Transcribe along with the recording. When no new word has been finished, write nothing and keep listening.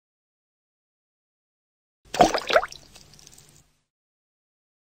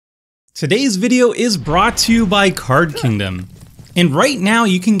Today's video is brought to you by Card Kingdom. And right now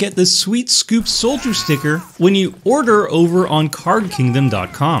you can get this sweet Scoop Soldier sticker when you order over on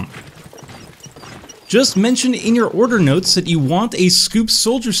cardkingdom.com. Just mention in your order notes that you want a Scoop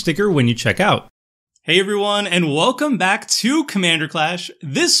Soldier sticker when you check out. Hey everyone, and welcome back to Commander Clash.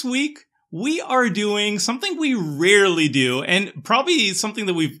 This week, we are doing something we rarely do, and probably something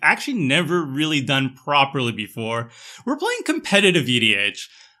that we've actually never really done properly before. We're playing Competitive EDH.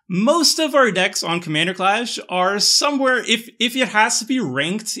 Most of our decks on Commander Clash are somewhere, if it has to be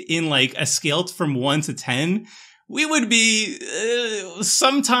ranked in like a scale from 1 to 10, we would be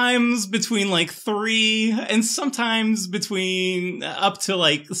sometimes between like 3 and sometimes between up to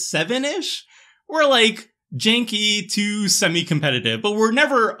like 7-ish. We're like janky to semi-competitive, but we're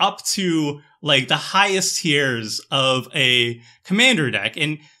never up to like the highest tiers of a commander deck.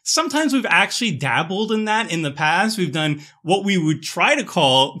 And sometimes we've actually dabbled in that in the past. We've done what we would try to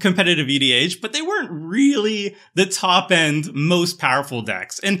call competitive EDH, but they weren't really the top end, most powerful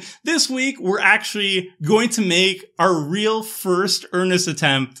decks. And this week, we're actually going to make our real first earnest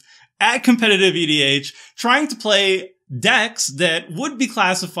attempt at competitive EDH, trying to play decks that would be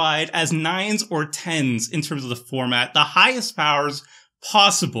classified as 9s or 10s in terms of the format, the highest powers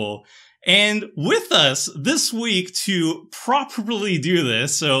possible. And with us this week to properly do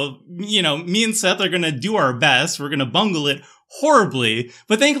this, so, you know, me and Seth are going to do our best. We're going to bungle it horribly.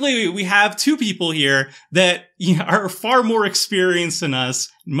 But thankfully, we have two people here that are far more experienced than us,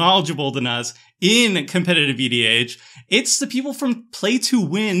 knowledgeable than us in competitive EDH. It's the people from Play to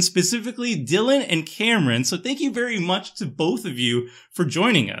Win, specifically Dylan and Cameron. So thank you very much to both of you for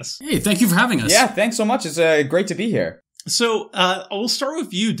joining us. Hey, thank you for having us. Yeah, thanks so much. It's great to be here. So, we'll start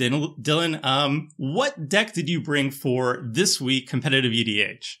with you, Dylan. What deck did you bring for this week, Competitive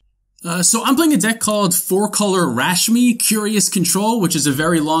EDH? So I'm playing a deck called 4-Color Rashmi Curious Control, which is a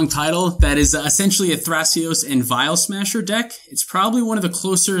very long title that is essentially a Thrasios and Vial Smasher deck. It's probably one of the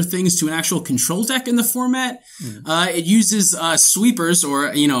closer things to an actual control deck in the format. It uses sweepers,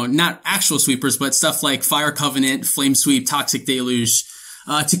 or, you know, not actual sweepers, but stuff like Fire Covenant, Flame Sweep, Toxic Deluge,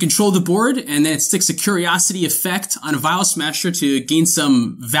 to control the board, and then it sticks a Curiosity effect on a Vial Smasher to gain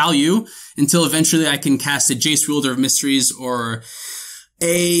some value until eventually I can cast a Jace Wielder of Mysteries or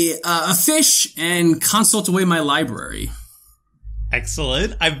a fish and consult away my library.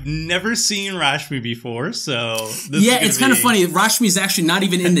 Excellent. I've never seen Rashmi before, so this yeah, it's kind of funny. Rashmi is actually not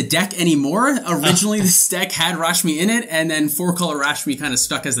even in the deck anymore. Originally, this deck had Rashmi in it, and then 4-Color Rashmi kind of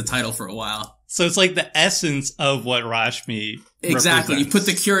stuck as the title for a while. So it's like the essence of what Rashmi exactly. represents. You put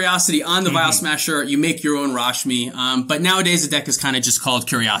the Curiosity on the Vial Smasher, you make your own Rashmi. But nowadays, the deck is kind of just called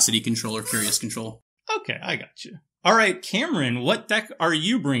Curiosity Control or Curious Control. Okay, I got you. All right, Cameron, what deck are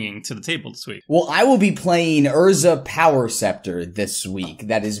you bringing to the table this week? Well, I will be playing Urza Paradox Scepter this week.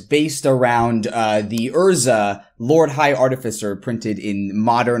 That is based around the Urza Lord High Artificer printed in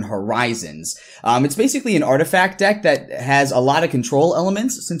Modern Horizons. It's basically an artifact deck that has a lot of control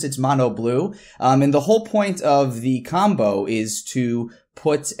elements since it's mono blue. And the whole point of the combo is to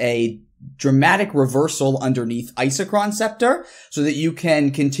put a dramatic reversal underneath Isochron Scepter so that you can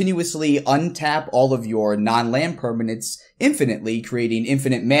continuously untap all of your non-land permanents infinitely, creating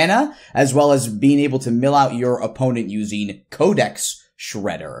infinite mana, as well as being able to mill out your opponent using Codex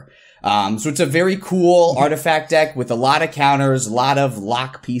Shredder. So it's a very cool artifact deck with a lot of counters, a lot of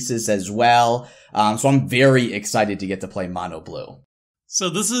lock pieces as well. So I'm very excited to get to play mono blue. So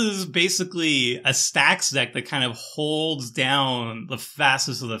this is basically a Stax deck that kind of holds down the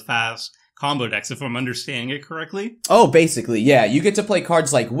fastest of the fast combo decks, if I'm understanding it correctly. Oh, basically, yeah. You get to play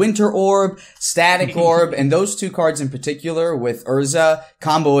cards like Winter Orb, Static Orb, and those two cards in particular with Urza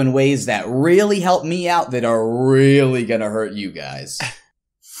combo in ways that really help me out that are really gonna hurt you guys.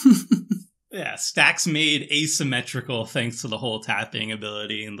 Yeah, Stax made asymmetrical thanks to the whole tapping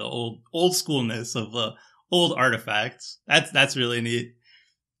ability and the old schoolness of the old artifacts. That's really neat.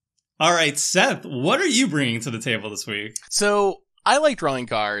 All right, Seth, what are you bringing to the table this week? So, I like drawing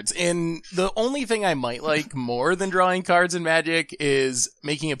cards, and the only thing I might like more than drawing cards in Magic is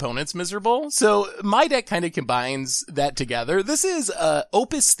making opponents miserable. So, my deck kind of combines that together. This is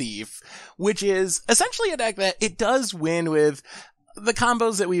Opus Thief, which is essentially a deck that it does win with the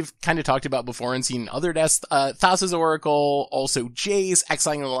combos that we've kind of talked about before and seen in other decks, Thassa's Oracle, also Jace,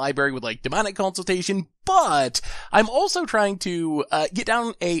 exiling the library with like Demonic Consultation, But I'm also trying to get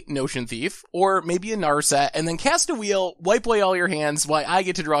down a Notion Thief, or maybe a Narset, and then cast a wheel, wipe away all your hands while I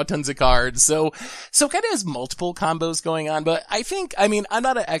get to draw tons of cards. So kind of has multiple combos going on, but I'm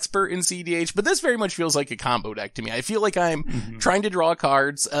not an expert in CEDH, but this very much feels like a combo deck to me. I feel like I'm trying to draw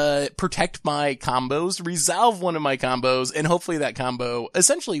cards, protect my combos, resolve one of my combos, and hopefully that combo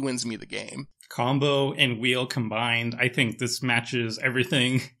essentially wins me the game. Combo and wheel combined, I think this matches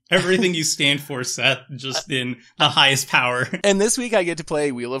everything you stand for, Seth, just in the highest power. And this week I get to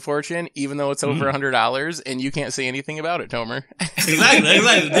play Wheel of Fortune, even though it's over $100, and you can't say anything about it, Tomer.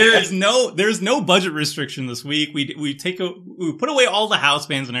 Exactly. There's no budget restriction this week. We put away all the house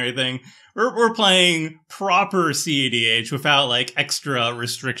bands and everything. We're playing proper CEDH without like extra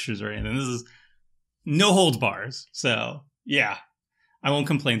restrictions or anything. This is no holds bars. So yeah, I won't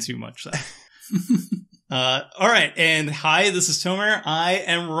complain too much though. All right. And hi, this is Tomer. I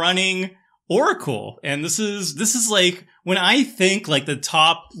am running Oracle. And this is like, when I think like the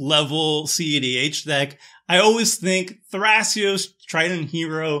top level CEDH deck, I always think Thrasios, Trident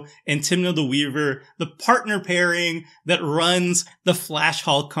Hero, and Timna the Weaver, the partner pairing that runs the Flash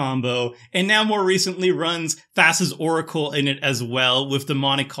Hulk combo, and now more recently runs Thassa's Oracle in it as well with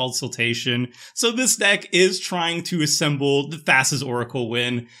Demonic Consultation. So this deck is trying to assemble the Thassa's Oracle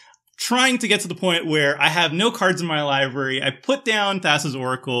win. Trying to get to the point where I have no cards in my library. I put down Thassa's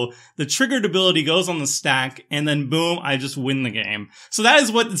Oracle, the triggered ability goes on the stack, and then boom, I just win the game. So that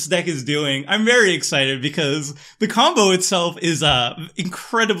is what this deck is doing. I'm very excited because the combo itself is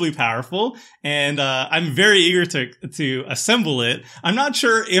incredibly powerful, and I'm very eager to assemble it. I'm not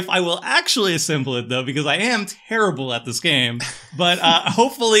sure if I will actually assemble it though, because I am terrible at this game, but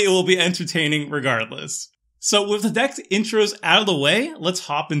hopefully it will be entertaining regardless. So with the deck intros out of the way, let's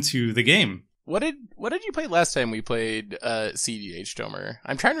hop into the game. What did you play last time we played CEDH, Tomer?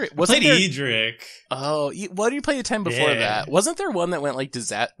 I'm trying to... I played Edric. Oh, what did you play the time before that? Wasn't there one that went like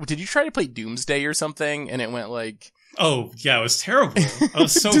did you try to play Doomsday or something and it went like... Oh, yeah, it was terrible. I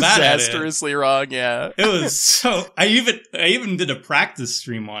was so bad at it. Disastrously wrong, yeah. It was so... I even did a practice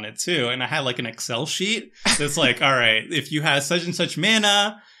stream on it too, and I had like an Excel sheet that's like, all right, if you have such and such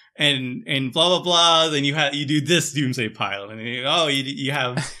mana... And blah blah blah. Then you do this Doomsday pile, and you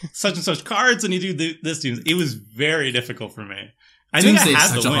have such and such cards, and you do this Doomsday. It was very difficult for me. I think I had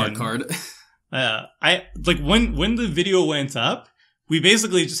such the a win. hard card. I like when the video went up, we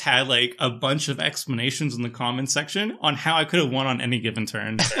basically just had like a bunch of explanations in the comments section on how I could have won on any given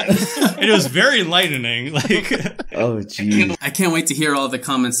turn. It was very enlightening. Like, oh geez, I can't wait to hear all the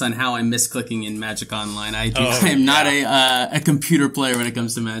comments on how I'm misclicking in Magic Online. I am not a computer player when it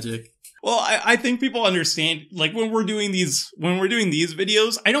comes to Magic. Well, I think people understand, like, when we're doing these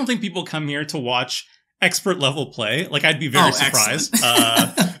videos, I don't think people come here to watch expert level play. Like, I'd be very surprised.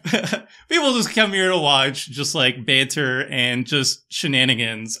 People just come here to watch just like banter and just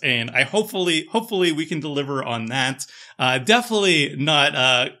shenanigans. And I hopefully we can deliver on that. Definitely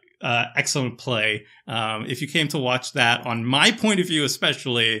not, excellent play. If you came to watch that on my point of view,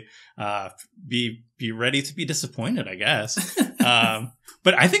 especially, be ready to be disappointed, I guess.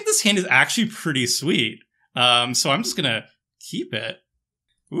 But I think this hand is actually pretty sweet. So I'm just gonna keep it.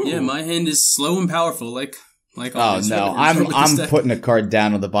 Ooh. Yeah, my hand is slow and powerful, like oh no, I'm putting a card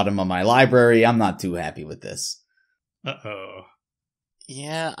down on the bottom of my library. I'm not too happy with this. Uh-oh.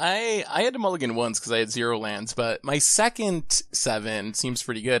 Yeah, I had to mulligan once because I had 0 lands, but my second 7 seems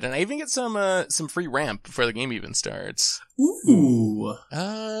pretty good, and I even get some free ramp before the game even starts. Ooh.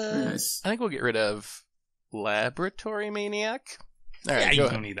 Nice. I think we'll get rid of Laboratory Maniac. All right, you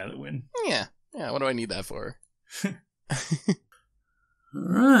don't need that to win. Yeah. What do I need that for?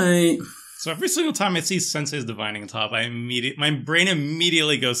 Right. So every single time I see Sensei's Divining on top, my brain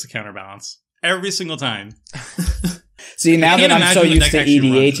immediately goes to Counterbalance. Every single time. See, now that I'm so used to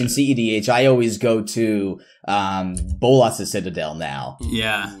EDH and CEDH, I always go to Bolas' Citadel now.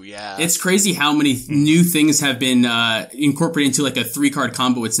 Yeah. Ooh, yeah. It's crazy how many new things have been incorporated into like a 3-card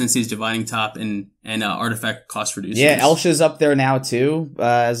combo with Sensei's Divining Top and artifact cost reducers. Yeah, Elsha's up there now too.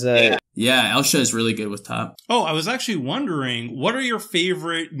 Yeah, Elsha is really good with top. Oh, I was actually wondering, what are your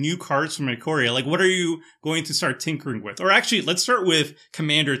favorite new cards from Ikoria? Like, what are you going to start tinkering with? Or actually, let's start with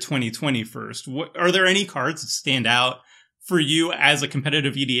Commander 2020 first. Are there any cards that stand out for you as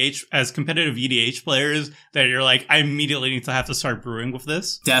competitive EDH players that you're like, I immediately need to have to start brewing with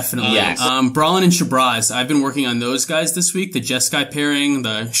this? Definitely. Yes. Brawlin and Shabraz. I've been working on those guys this week. The Jeskai pairing,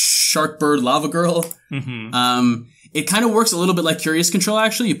 the Sharkbird Lava Girl. Mm-hmm. It kind of works a little bit like Curious Control,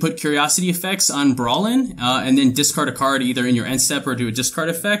 actually. You put Curiosity effects on Brawlin, and then discard a card either in your end step or do a discard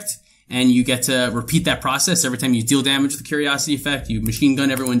effect. And you get to repeat that process every time you deal damage with the Curiosity effect. You machine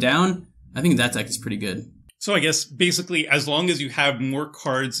gun everyone down. I think that deck is pretty good. So I guess basically, as long as you have more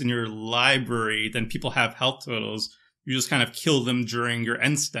cards in your library than people have health totals, you just kind of kill them during your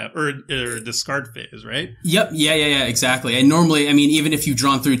end step or discard phase, right? Yep. Yeah, exactly. And normally, I mean, even if you've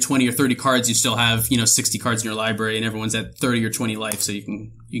drawn through 20 or 30 cards, you still have, 60 cards in your library and everyone's at 30 or 20 life, so you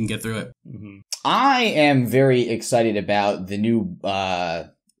can get through it. Mm-hmm. I am very excited about the new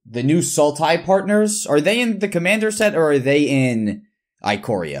Sultai partners. Are they in the Commander set or are they in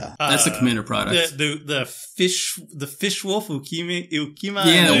Ikoria? That's the Commander product. The fish wolf Ukima.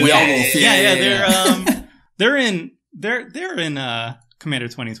 Yeah, the whale wolf. Yeah. They're in Commander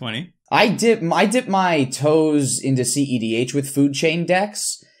 2020. I dip my toes into CEDH with food chain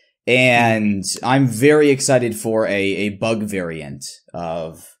decks, and I'm very excited for a bug variant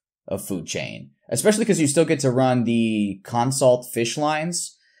of food chain, especially because you still get to run the consult fish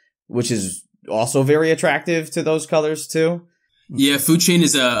lines, which is also very attractive to those colors too. Yeah, Food Chain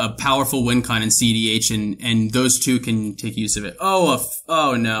is a powerful win con in CDH, and those two can take use of it.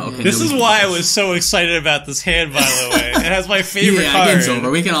 Oh no. Okay, this is why I was so excited about this hand, by the way. It has my favorite card. Yeah, game's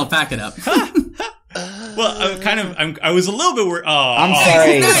over. We can all pack it up. Well, I was a little bit worried. I'm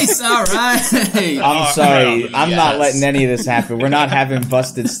sorry. Nice, all right. I'm sorry. I'm not letting any of this happen. We're not having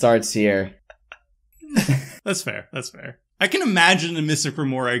busted starts here. That's fair. I can imagine the Mystic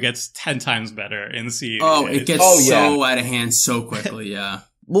Remora gets 10 times better in the CEDH. Oh, it gets so out of hand so quickly, yeah.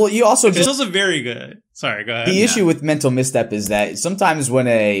 Well, you also it's also very good. Sorry, go ahead. The issue with Mental Misstep is that sometimes when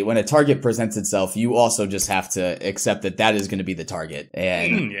a target presents itself, you also just have to accept that is going to be the target.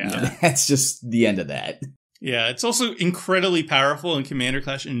 And that's just the end of that. Yeah, it's also incredibly powerful in Commander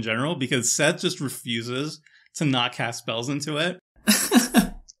Clash in general because Seth just refuses to not cast spells into it.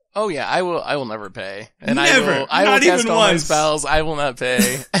 Oh yeah, I will never pay. And Never. I will cast all my once. spells. I will not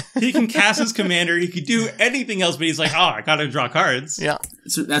pay. He can cast his commander, he could do anything else, but he's like, I gotta draw cards. Yeah.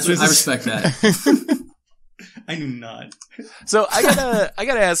 So I respect that. I do not. So I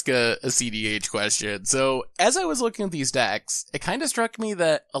gotta ask a CDH question. So as I was looking at these decks, it kind of struck me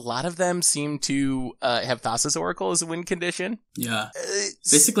that a lot of them seem to have Thassa's Oracle as a win condition. Yeah,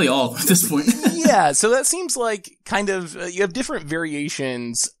 basically all at this point. Yeah, so that seems like kind of you have different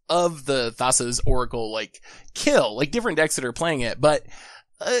variations of the Thassa's Oracle like kill, like different decks that are playing it. But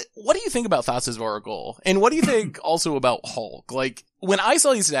what do you think about Thassa's Oracle, and what do you think also about Hulk? Like when I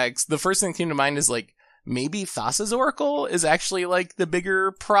saw these decks, the first thing that came to mind is like, maybe Thassa's Oracle is actually like the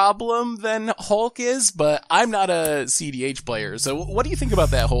bigger problem than Hulk is, but I'm not a CDH player. So what do you think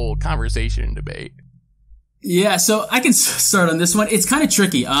about that whole conversation and debate? Yeah, so I can start on this one. It's kind of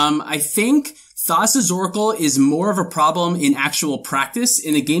tricky. I think Thassa's Oracle is more of a problem in actual practice.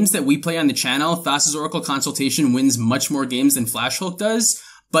 In the games that we play on the channel, Thassa's Oracle Consultation wins much more games than Flash Hulk does.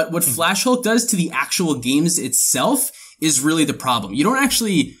 But what Flash Hulk does to the actual games itself is really the problem. You don't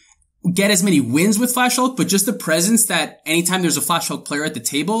actually get as many wins with Flash Hulk, but just the presence that anytime there's a Flash Hulk player at the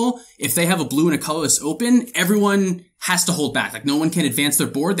table, if they have a blue and a colorless open, everyone has to hold back. Like no one can advance their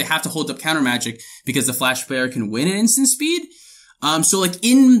board. They have to hold up counter magic because the Flash player can win at instant speed. So like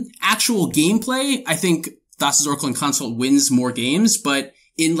in actual gameplay, I think Thassa's Oracle and Consult wins more games, but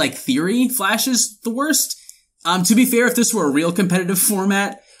in like theory, Flash is the worst. To be fair, if this were a real competitive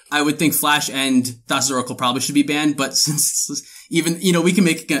format, I would think Flash and Thassa's Oracle probably should be banned, but since it's even, we can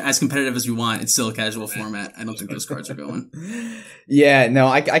make it as competitive as we want, it's still a casual format. I don't think those cards are going. Yeah, no,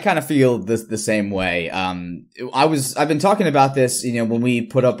 I kind of feel the same way. I've been talking about this, when we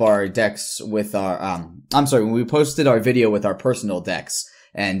put up our decks with our, when we posted our video with our personal decks.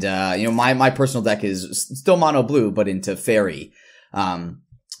 And, my personal deck is still mono blue, but into fairy.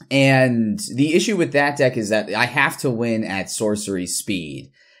 And the issue with that deck is that I have to win at sorcery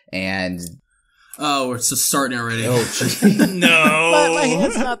speed. And we're just starting already. Oh, geez. No. My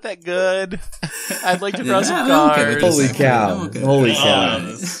hand's not that good. I'd like to draw some cards. Holy cow. Okay. Holy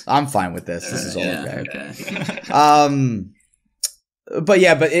cow. I'm fine with this. This is all okay. But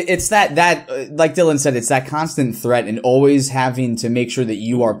it's that like Dylan said, it's that constant threat and always having to make sure that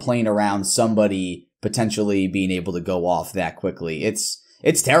you are playing around somebody potentially being able to go off that quickly.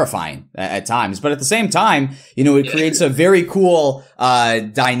 It's terrifying at times, but at the same time, it creates a very cool,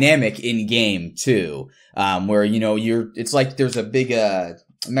 dynamic in game too, where, it's like there's a big,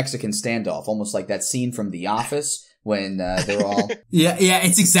 Mexican standoff, almost like that scene from The Office when, they're all. Yeah,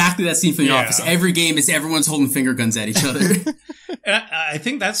 it's exactly that scene from The Office. Every game is everyone's holding finger guns at each other. And I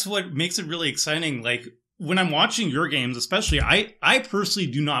think that's what makes it really exciting. Like, when I'm watching your games, especially, I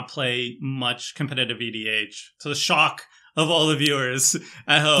personally do not play much competitive EDH, to the shock of all the viewers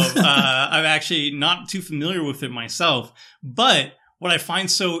at home. I'm actually not too familiar with it myself. But what I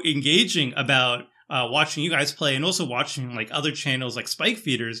find so engaging about watching you guys play and also watching like other channels like Spike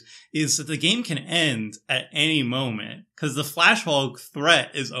Feeders is that the game can end at any moment because the Flash Hog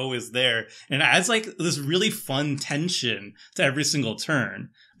threat is always there and it adds like this really fun tension to every single turn.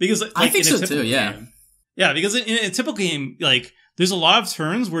 Because like, I think in a so too, yeah. Game, yeah, because in a typical game, like there's a lot of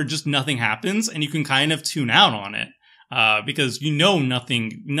turns where just nothing happens and you can kind of tune out on it. Because you know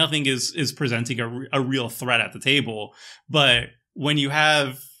nothing is presenting a real threat at the table. But when you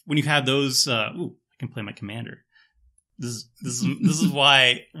have those, ooh, I can play my commander. This is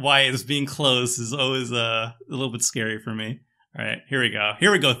why it's being close is always a little bit scary for me. All right, here we go,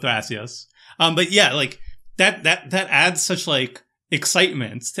 Thrasios. But yeah, like that adds such like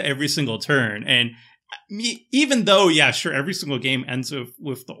excitement to every single turn and. Even though, yeah, sure, every single game ends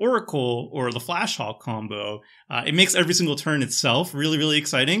with the Oracle or the Flash Hawk combo, it makes every single turn itself really, really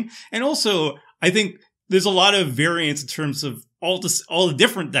exciting. And also, I think there's a lot of variance in terms of all the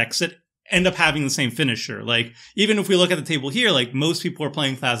different decks that end up having the same finisher. Like, even if we look at the table here, like, most people are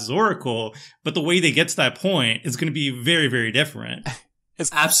playing Thassa's Oracle, but the way they get to that point is going to be very, very different.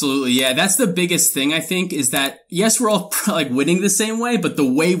 Absolutely, yeah. That's the biggest thing, I think, is that, yes, we're all like winning the same way, but the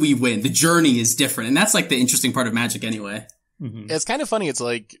way we win, the journey is different. And that's like the interesting part of Magic anyway. Mm-hmm. It's kind of funny. It's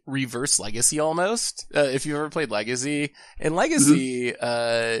like reverse Legacy almost. If you've ever played Legacy. In Legacy,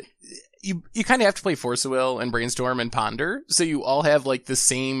 you kind of have to play Force of Will and Brainstorm and Ponder. So you all have like the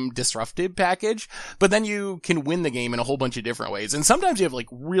same disruptive package, but then you can win the game in a whole bunch of different ways. And sometimes you have like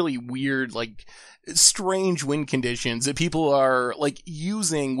really weird, like strange win conditions that people are like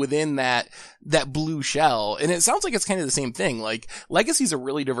using within that blue shell. And it sounds like it's kind of the same thing. Like Legacy's a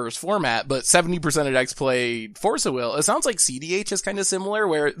really diverse format, but 70% of decks play Force of Will. It sounds like CDH is kind of similar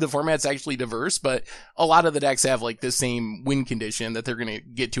where the format's actually diverse, but a lot of the decks have like the same win condition that they're going to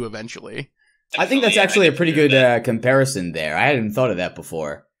get to eventually. I think that's actually a pretty good comparison there. I hadn't thought of that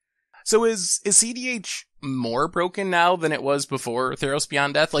before. So is CDH more broken now than it was before Theros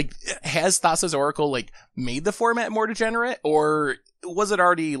Beyond Death? Like, has Thassa's Oracle, like, made the format more degenerate? Or was it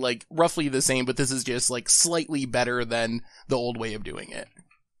already, like, roughly the same, but this is just, like, slightly better than the old way of doing it?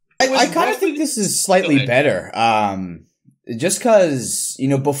 I kind of think this is slightly better. Just because, you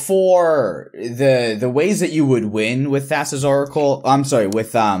know, before, the ways that you would win with Thassa's Oracle,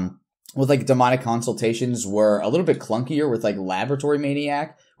 with like Demonic Consultations were a little bit clunkier with like Laboratory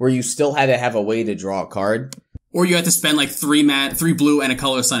Maniac, where you still had to have a way to draw a card. Or you had to spend like 3 blue and a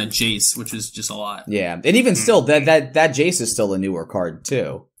colorless on a Jace, which is just a lot. Yeah. And even still, that Jace is still a newer card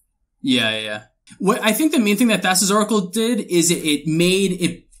too. Yeah. What I think the main thing that Thassa's Oracle did is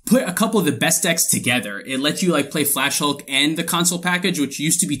it put a couple of the best decks together. It let you like play Flash Hulk and the console package, which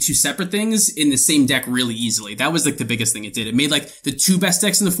used to be 2 separate things, in the same deck really easily. That was like the biggest thing it did. It made like the 2 best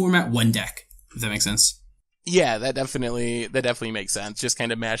decks in the format one deck, if that makes sense. Yeah, that definitely makes sense. Just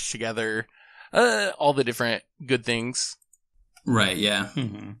kind of mashed together all the different good things. Right, yeah.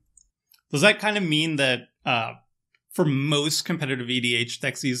 Mm-hmm. Does that kind of mean that for most competitive EDH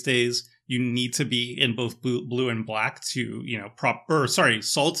decks these days, you need to be in both blue and black to, you know,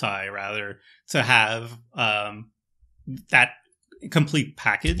 Sultai rather, to have that complete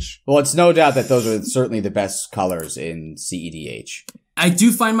package? Well, it's no doubt that those are certainly the best colors in CEDH. I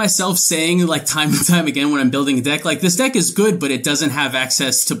do find myself saying, like, time and time again when I'm building a deck, like, this deck is good, but it doesn't have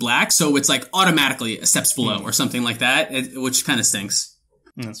access to black, so it's, like, automatically steps below or something like that, which kind of stinks.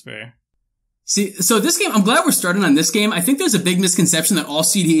 That's fair. See, so this game, I'm glad we're starting on this game. I think there's a big misconception that all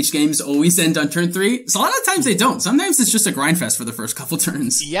CDH games always end on turn 3. So a lot of times they don't. Sometimes it's just a grind fest for the first couple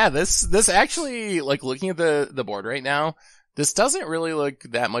turns. Yeah, this actually, like, looking at the board right now, this doesn't really look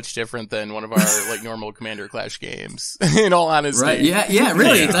that much different than one of our like normal Commander Clash games, in all honesty. Right, yeah,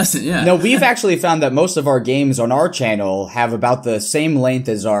 really, it doesn't, yeah. No, we've actually found that most of our games on our channel have about the same length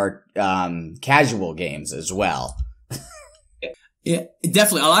as our casual games as well. Yeah,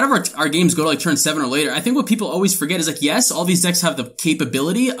 definitely. A lot of our games go to like turn 7 or later. I think what people always forget is like, yes, all these decks have the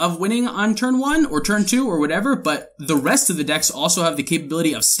capability of winning on turn 1 or turn 2 or whatever, but the rest of the decks also have the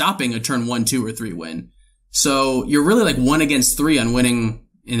capability of stopping a turn 1, 2, or 3 win. So you're really like 1 against 3 on winning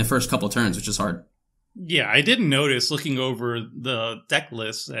in the first couple turns, which is hard. Yeah, I did notice looking over the deck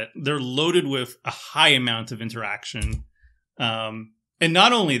list that they're loaded with a high amount of interaction. And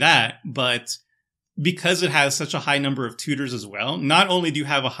not only that, but because it has such a high number of tutors as well, not only do you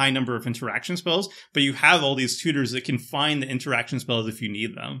have a high number of interaction spells, but you have all these tutors that can find the interaction spells if you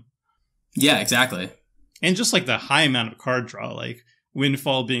need them. Yeah, exactly. And just like the high amount of card draw, like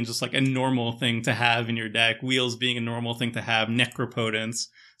Windfall being just like a normal thing to have in your deck, Wheels being a normal thing to have, Necropotence.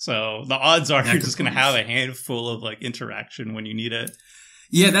 So the odds are you're just going to have a handful of like interaction when you need it.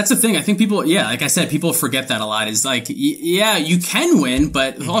 Yeah, that's the thing. I think people, like I said, people forget that a lot. Is like, yeah, you can win,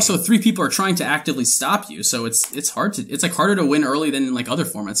 but also 3 people are trying to actively stop you. So it's harder to win early than in like other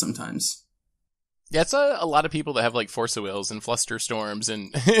formats sometimes. Yeah, it's a lot of people that have like Force of Wills and Fluster Storms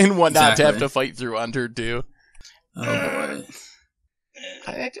and whatnot to have to fight through on turn 2. Oh boy.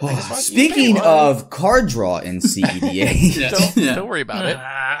 Speaking of card draw in CEDH. Don't worry about it.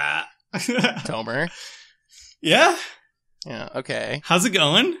 Tomer. Yeah? Yeah, okay. How's it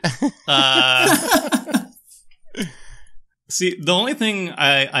going? See, the only thing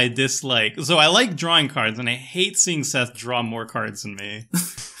I dislike... So I like drawing cards, and I hate seeing Seth draw more cards than me.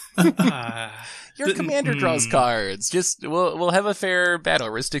 Your commander draws cards. Just we'll have a fair battle.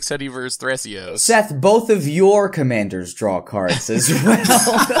 Ristic Study versus Thrasios. Seth, both of your commanders draw cards as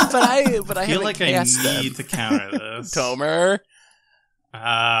well. but I feel like I need to counter this. Tomer.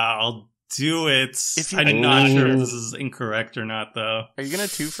 I'll do it. I'm not sure if this is incorrect or not, though. Are you gonna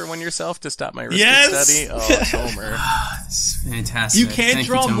 2-for-1 yourself to stop my Ristic Yes! Study? Oh, Tomer. This is fantastic. You can't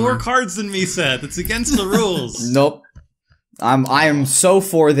draw more cards than me, Seth. It's against the rules. Nope. I am so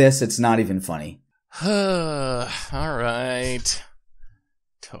for this, it's not even funny. All right.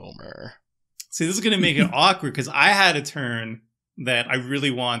 Tomer. See, this is going to make it awkward because I had a turn that I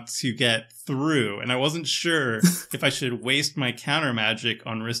really want to get through, and I wasn't sure if I should waste my counter magic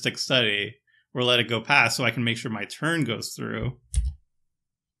on Ristic Study or let it go past so I can make sure my turn goes through.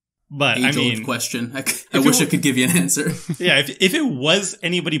 But Age-old question. I wish I could give you an answer. Yeah, if it was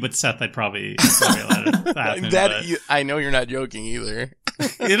anybody but Seth, I'd probably let it happen. I know you're not joking either.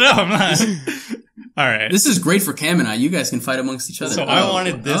 I'm not. All right. This is great for Cam and I. You guys can fight amongst each other. So I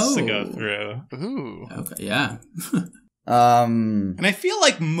wanted this to go through. Ooh. Okay, yeah. And I feel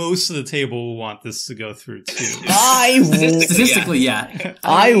like most of the table will want this to go through too. Statistically, yeah.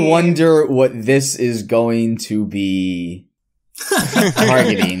 I wonder what this is going to be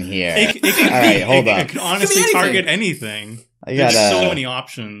targeting here. It can honestly target anything. There's so many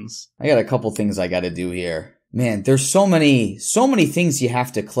options. I got a couple things I got to do here. Man, there's so many things you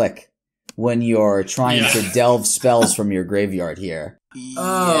have to click when you're trying to delve spells from your graveyard here.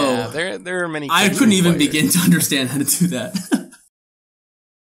 Yeah, there are many. I couldn't even begin to understand how to do that.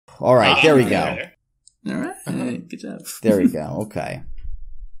 All right, there we go. All right, hey, good job. There we go. Okay.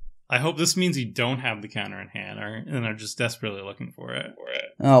 I hope this means you don't have the counter in hand, and are just desperately looking for it.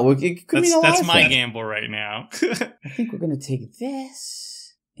 Oh, well, it could mean a lot. That's my gamble right now. I think we're gonna take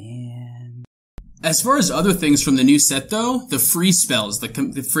this and. As far as other things from the new set, though, the free spells,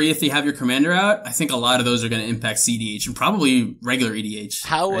 the free if you have your commander out, I think a lot of those are going to impact CEDH and probably regular EDH.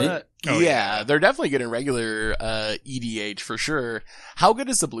 Right? Yeah, they're definitely getting regular EDH for sure. How good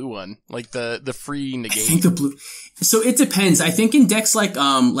is the blue one? Like the free negate? I think the blue. So it depends. I think in decks like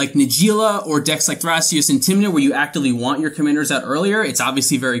Nagila or decks like Thrasios and Tymna, where you actively want your commanders out earlier, it's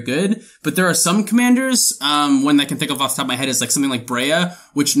obviously very good. But there are some commanders, one that I can think of off the top of my head is like something like Breya,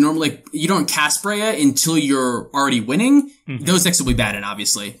 which normally you don't cast Breya until you're already winning. Mm-hmm. Those decks will be bad,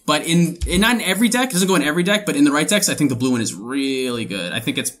 obviously. But not in every deck, it doesn't go in every deck, but in the right decks, I think the blue one is really good. I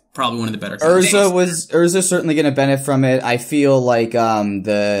think it's probably one of the better cards. Urza's certainly going to benefit from it. I feel like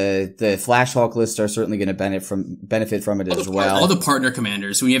the Flashhawk lists are certainly going to benefit from it as well. All the partner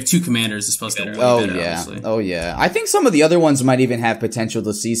commanders. When you have 2 commanders, it's supposed to be way better, obviously. Oh yeah. I think some of the other ones might even have potential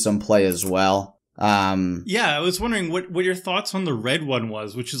to see some play as well. Yeah, I was wondering what your thoughts on the red one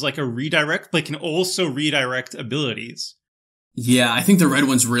was, which is like a redirect, but can also redirect abilities. Yeah, I think the red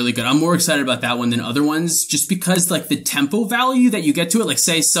one's really good. I'm more excited about that one than other ones, just because like the tempo value that you get to it. Like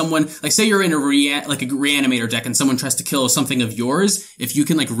say you're in a reanimator deck and someone tries to kill something of yours. If you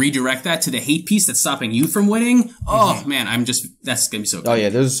can like redirect that to the hate piece that's stopping you from winning, oh man, that's gonna be so cool. Oh yeah,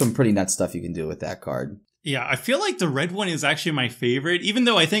 there's some pretty nuts stuff you can do with that card. Yeah, I feel like the red one is actually my favorite, even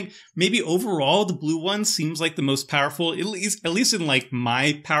though I think maybe overall the blue one seems like the most powerful, at least in like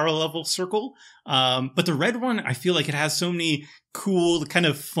my power level circle. But the red one, I feel like it has so many cool, kind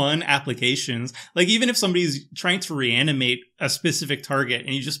of fun applications. Like even if somebody's trying to reanimate a specific target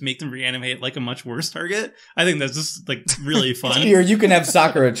and you just make them reanimate like a much worse target, I think that's just like really fun. Here, you can have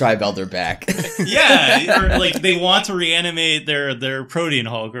Sakura Tribelder back. Yeah, or like they want to reanimate their Protean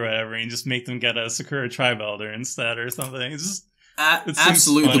Hulk or whatever and just make them get a Sakura Tribelder instead or something. It's just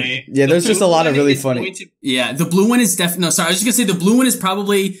absolutely. Yeah, there's just a lot of really funny. Yeah, the blue one is definitely. No, sorry, I was just gonna say the blue one is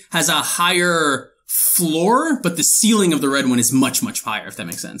probably has a higher floor, but the ceiling of the red one is much, much higher, if that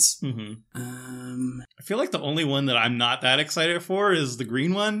makes sense. Mm-hmm. I feel like the only one that I'm not that excited for is the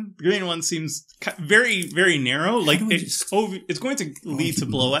green one. The green one seems very, very narrow. Like it's going to lead to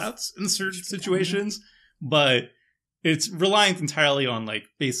blowouts in certain situations, but it's reliant entirely on like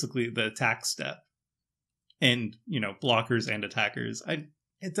basically the attack step and, blockers and attackers.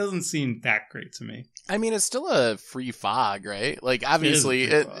 It doesn't seem that great to me. I mean, it's still a free fog, right? Like, obviously,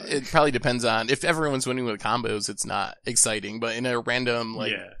 it probably depends on, if everyone's winning with combos, it's not exciting, but in a random,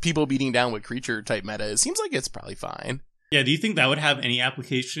 like, people beating down with creature type meta, it seems like it's probably fine. Yeah, do you think that would have any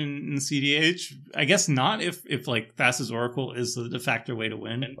application in CDH? I guess not if like Thassa's Oracle is the de facto way to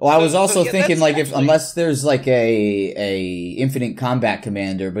win. Well, I was also thinking, like, unless there's, like, a infinite combat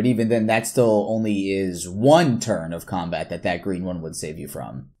commander, but even then, that still only is one turn of combat that green one would save you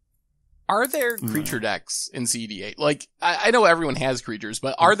from. Are there creature decks in CEDH? Like, I know everyone has creatures,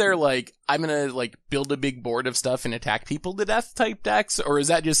 but are there, like, I'm gonna, like, build a big board of stuff and attack people to death type decks? Or is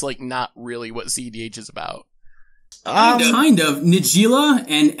that just, like, not really what CEDH is about? Kind of. Nijila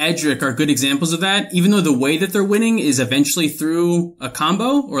and Edric are good examples of that, even though the way that they're winning is eventually through a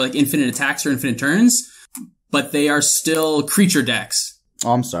combo, or like infinite attacks or infinite turns, but they are still creature decks.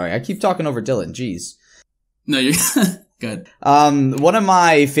 Oh, I'm sorry. I keep talking over Dylan. Jeez. No, you're good. One of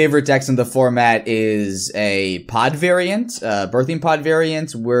my favorite decks in the format is a pod variant, birthing pod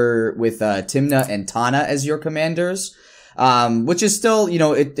variant, with Timna and Tana as your commanders. Which is still, you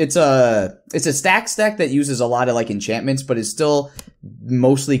know, it's a Stax deck that uses a lot of, like, enchantments, but is still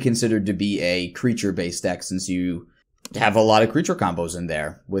mostly considered to be a creature-based deck, since you have a lot of creature combos in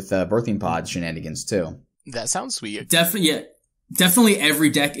there with birthing pod shenanigans too. That sounds sweet. Definitely every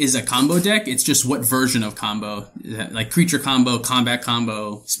deck is a combo deck. It's just what version of combo. Like creature combo, combat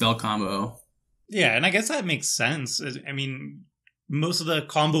combo, spell combo. Yeah, and I guess that makes sense. I mean, most of the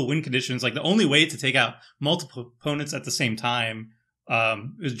combo win conditions, like the only way to take out multiple opponents at the same time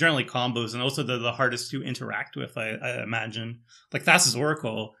is generally combos, and also they're the hardest to interact with, I imagine. Like Thassa's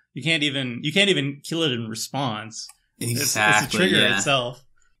Oracle, you can't even kill it in response. Exactly. It's a trigger itself.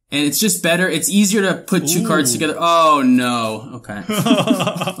 And it's just better. It's easier to put two cards together. Oh, no. Okay.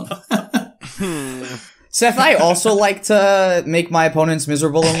 Seth, I also like to make my opponents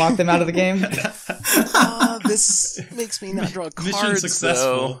miserable and lock them out of the game. This makes me not draw cards, Mission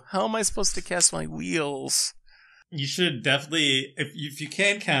successful. Though. How am I supposed to cast my wheels? You should definitely, if you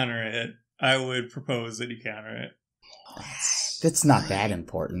can counter it, I would propose that you counter it. That's not that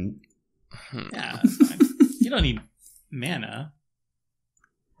important. Yeah, that's fine. You don't need mana.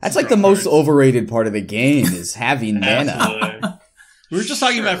 That's like the most overrated part of the game, is having mana. Absolutely. We were just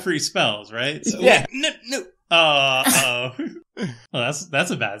talking about free spells, right? So, yeah. No. Well,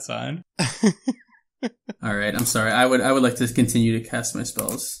 that's a bad sign. All right, I'm sorry. I would like to continue to cast my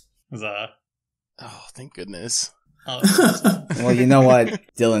spells. Oh, thank goodness. Well, you know what,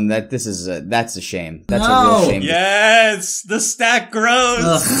 Dylan? That's a shame. That's a real shame. Yes, the stack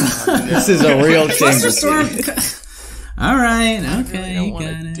grows. This is a real shame. All right, okay. I don't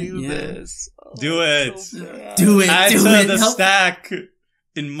want to do this. Do it. Add to the stack.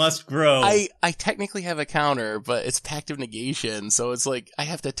 It must grow. I technically have a counter, but it's Pact of Negation, so it's like I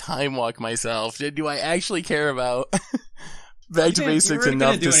have to time walk myself. Do I actually care about Back to Basics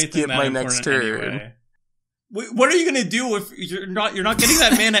enough to skip my next turn? Anyway. What are you gonna do if you're not getting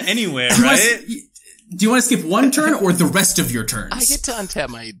that mana anyway, right? Do you want to skip one turn or the rest of your turns? I get to untap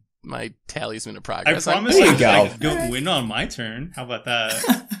my Talisman of Progress. I promise I don't win on my turn. How about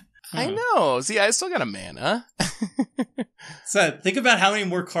that? I know. See, I still got a mana. So think about how many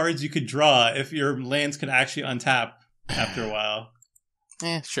more cards you could draw if your lands could actually untap after a while.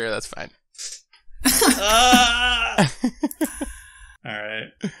 Sure, that's fine. All right.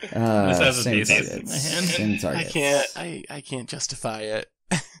 This has a basic in my hand. I can't justify it.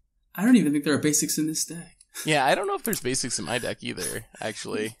 I don't even think there are basics in this deck. Yeah, I don't know if there's basics in my deck either,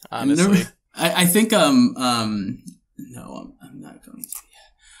 actually, honestly. I think, no, I'm not going to.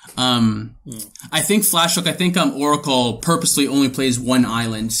 I think Oracle purposely only plays one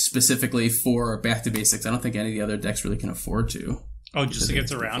island specifically for Back to Basics. I don't think any of the other decks really can afford to. Oh, just to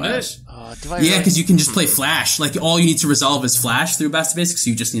get around it? Yeah, because you can just play Flash. Like, all you need to resolve is Flash through Back to Basics, so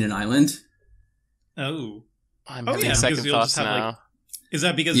you just need an island. Oh. I'm having second thoughts now. Is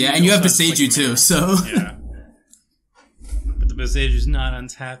that because... Yeah, and you have Beseiju too, so... Yeah. But the Beseiju's not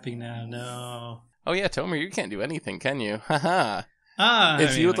untapping now, no. Oh yeah, Tomer, you can't do anything, can you? Haha.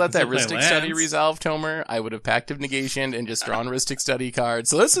 If you would let that Rhystic Study resolve, Tomer, I would have Pact of Negation and just drawn Rhystic Study cards.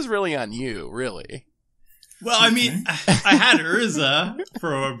 So this is really on you, really. Well, I mean, I had Urza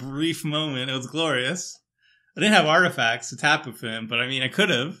for a brief moment. It was glorious. I didn't have artifacts to tap with him, but I mean, I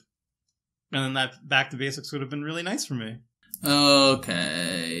could have. And then that Back to Basics would have been really nice for me.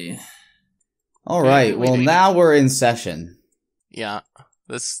 Okay. All right. Well, now we're in session. Yeah.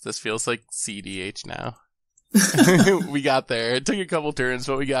 This feels like CEDH now. We got there. It took a couple turns,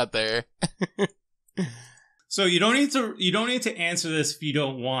 but we got there. So you don't need to answer this if you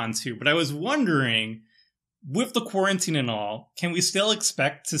don't want to, but I was wondering, with the quarantine and all, can we still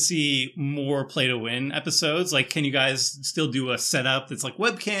expect to see more play to win episodes? Like, can you guys still do a setup that's like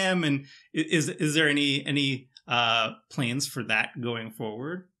webcam? And is there any plans for that going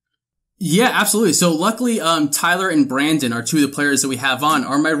forward? Yeah, absolutely. So luckily, Tyler and Brandon are two of the players that we have on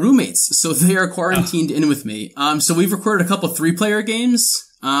are my roommates. So they are quarantined in with me. So we've recorded a couple 3-player games.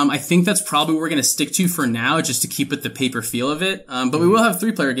 I think that's probably what we're going to stick to for now, just to keep it the paper feel of it. But we will have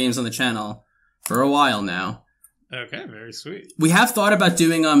 3-player games on the channel for a while now. Okay, very sweet. We have thought about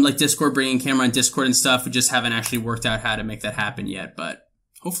doing, like Discord, bringing camera on Discord and stuff. We just haven't actually worked out how to make that happen yet, but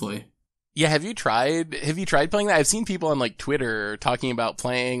hopefully. Yeah, have you tried playing that? I've seen people on like Twitter talking about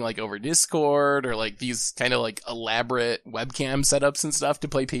playing like over Discord or like these kind of like elaborate webcam setups and stuff to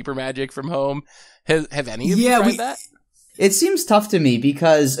play Paper Magic from home. Have any of you tried that? It seems tough to me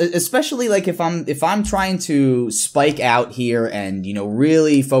because, especially like if I'm trying to spike out here and, you know,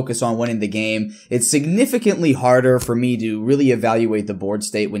 really focus on winning the game, it's significantly harder for me to really evaluate the board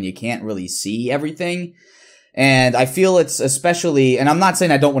state when you can't really see everything. And I feel it's especially, and I'm not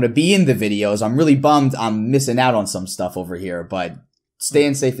saying I don't want to be in the videos. I'm really bummed I'm missing out on some stuff over here, but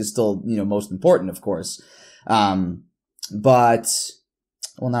staying safe is still, you know, most important, of course. But,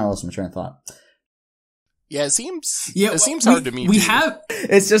 well, now I lost my train of thought. Yeah, it seems hard to me.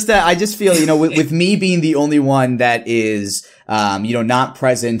 It's just that I just feel, you know, with me being the only one that is, you know, not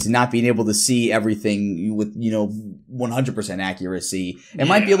present, not being able to see everything with, you know, 100% accuracy, it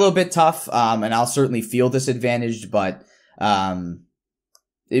might be a little bit tough. And I'll certainly feel disadvantaged, but,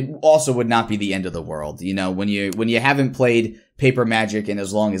 it also would not be the end of the world. You know, when you haven't played Paper Magic in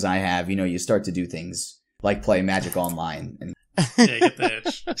as long as I have, you know, you start to do things like play Magic Online and yeah, get the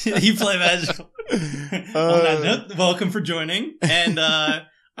itch. You play Magic. On that note, welcome for joining. And I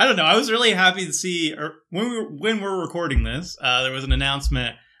don't know, I was really happy to see, or when we're recording this, there was an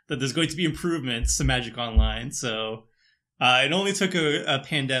announcement that there's going to be improvements to Magic Online. So it only took a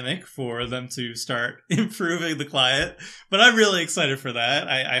pandemic for them to start improving the client, but I'm really excited for that.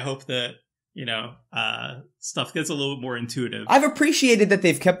 I hope that, you know, stuff gets a little bit more intuitive. I've appreciated that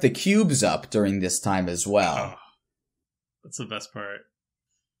they've kept the cubes up during this time as well. Oh, that's the best part.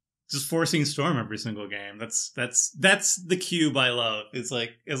 Just forcing Storm every single game. That's the cube I love. It's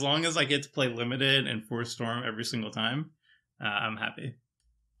like, as long as I get to play Limited and force Storm every single time, I'm happy.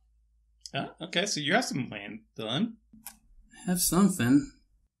 Okay, so you have some land, Dylan. Have something.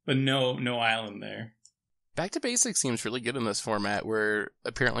 But no island there. Back to Basic seems really good in this format where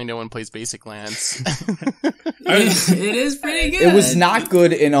apparently no one plays basic lands. It is pretty good. It was not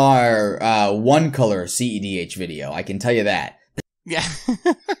good in our one color CEDH video, I can tell you that. Yeah.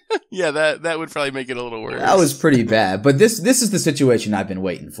 Yeah, that would probably make it a little worse. That was pretty bad. But this is the situation I've been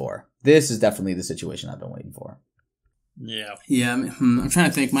waiting for. This is definitely the situation I've been waiting for. Yeah. Yeah, I'm trying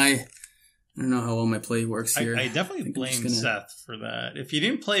to think. I don't know how well my play works here. I definitely blame Seth for that. If you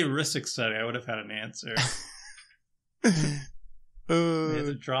didn't play Ristic Study, I would have had an answer. You had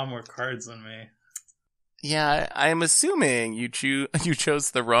to draw more cards than me. Yeah, I'm assuming you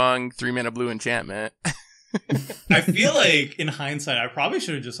chose the wrong 3-mana blue enchantment. I feel like, in hindsight, I probably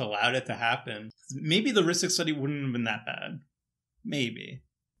should have just allowed it to happen. Maybe the Ristic Study wouldn't have been that bad. Maybe.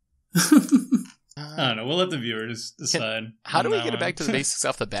 I don't know. We'll let the viewers decide. How do we get it back to the basics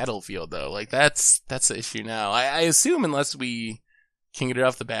off the battlefield, though? Like, that's the issue now. I assume unless we can get it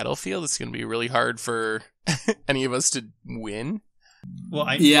off the battlefield, it's going to be really hard for any of us to win. Well,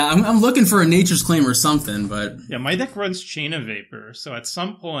 I'm looking for a Nature's Claim or something, but yeah, my deck runs Chain of Vapor, so at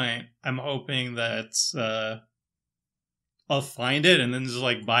some point, I'm hoping that I'll find it and then just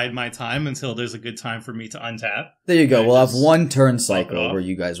like bide my time until there's a good time for me to untap. There you go. We'll have one turn cycle where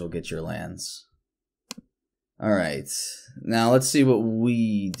you guys will get your lands. All right. Now let's see what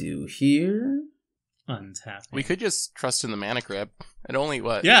we do here. Untap. We could just trust in the Mana Crypt. It only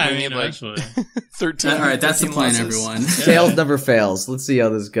what? Yeah, we need like 13. All right, that's the plan, losses. everyone. Yeah. Tails never fails. Let's see how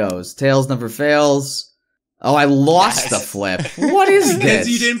this goes. Tails never fails. Oh, I lost the flip. What is Because this?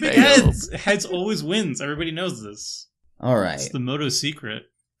 you didn't pick heads. Heads always wins. Everybody knows this. All right. It's the Moto secret.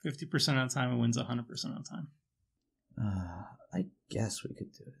 50% of the time it wins 100% of the time. I guess we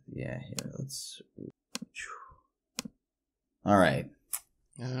could do it. Yeah, here, let's... All right.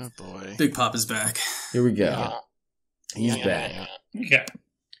 Oh, boy. Big Pop is back. Here we go. He's back. Okay.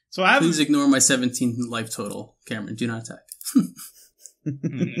 So I have... Please ignore my 17 life total. Cameron, do not attack.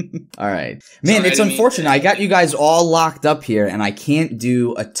 All right. Man, it's unfortunate. I got you guys all locked up here, and I can't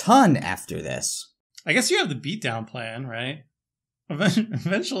do a ton after this. I guess you have the beatdown plan, right?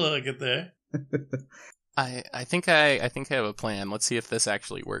 Eventually I'll get there. I think I have a plan. Let's see if this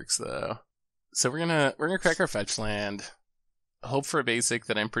actually works, though. So we're gonna crack our fetch land. hope for a basic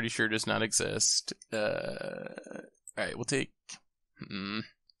that I'm pretty sure does not exist. Alright, we'll take...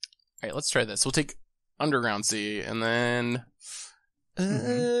 Alright, let's try this. We'll take Underground Sea, and then...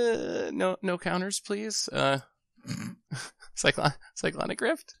 No counters, please. Cyclonic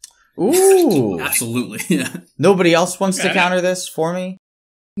Rift? Ooh. Absolutely, yeah. Nobody else wants to counter this for me?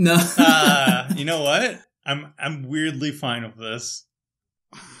 No. You know what? I'm weirdly fine with this.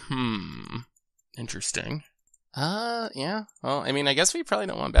 Interesting. Yeah. Well, I mean, I guess we probably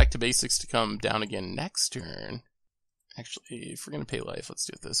don't want Back to Basics to come down again next turn. Actually, if we're gonna pay life, let's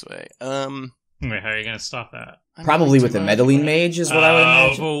do it this way. Wait, how are you gonna stop that? Probably with a meddling mage is what I would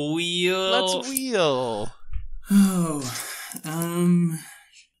imagine. A wheel. Let's wheel. Oh,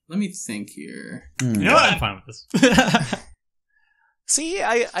 let me think here. You know what? I'm fine with this. See,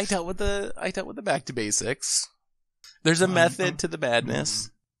 I dealt with the Back to Basics. There's a method to the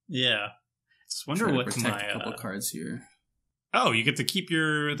madness. Yeah. Just wonder what protect a couple cards here. Oh, you get to keep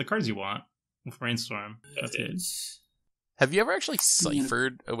the cards you want with Brainstorm. That's it. Have you ever actually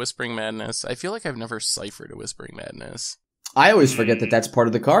ciphered a Whispering Madness? I feel like I've never ciphered a Whispering Madness. I always forget that that's part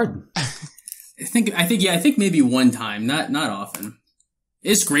of the card. I think maybe one time, not often.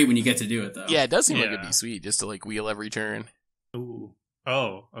 It's great when you get to do it though. Yeah, it does seem like it'd be sweet just to like wheel every turn. Ooh.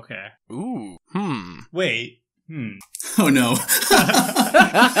 Oh, okay. Ooh. Wait. Oh no.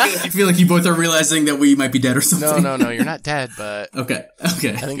 I feel like you both are realizing that we might be dead or something. No, you're not dead, but Okay. I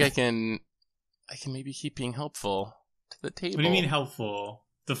think I can maybe keep being helpful to the table. What do you mean helpful?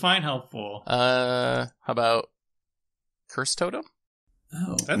 Define helpful. How about Curse Totem?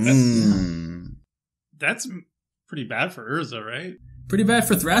 Oh. That's pretty bad for Urza, right? Pretty bad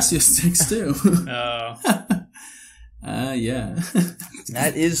for Thrasios sticks too. Yeah.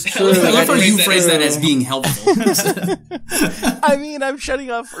 That is true. I love how you phrase that as being helpful. I mean, I'm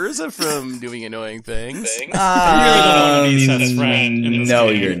shutting off Urza from doing annoying things. You really don't want to be Seth's friend in this No,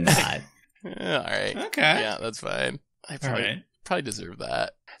 game. you're not. All right. Okay. Yeah, that's fine. I Alright. probably deserve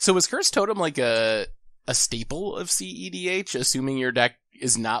that. So is Curse Totem like a staple of CEDH, assuming your deck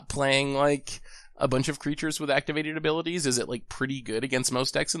is not playing like a bunch of creatures with activated abilities? Is it like pretty good against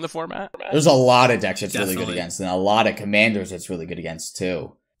most decks in the format? There's a lot of decks it's really Definitely. good against, and a lot of commanders it's really good against,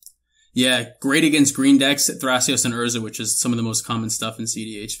 too. Yeah, great against green decks, Thrasios and Urza, which is some of the most common stuff in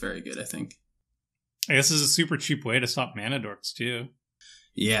CDH. Very good, I think. I guess this is a super cheap way to stop mana dorks, too.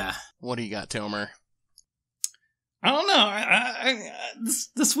 Yeah. What do you got, Tomer? I don't know.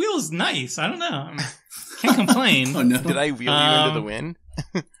 This wheel is nice. I don't know. Can't complain. Oh, no. Did I wheel you into the win?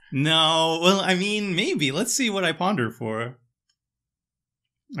 No. Well, I mean, maybe. Let's see what I ponder for.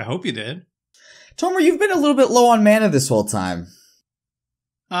 I hope you did. Tomer, you've been a little bit low on mana this whole time.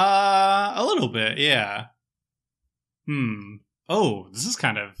 A little bit, yeah. Oh, this is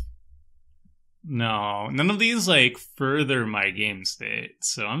kind of... No, none of these, like, further my game state.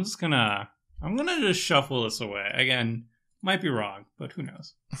 So I'm gonna just shuffle this away. Again, might be wrong, but who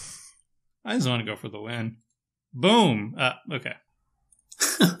knows? I just want to go for the win. Boom! Okay.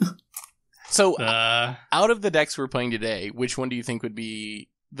 So, out of the decks we're playing today, which one do you think would be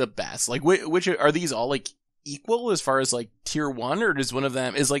the best? Like, which are these all, like, equal as far as, like, tier 1? Or does one of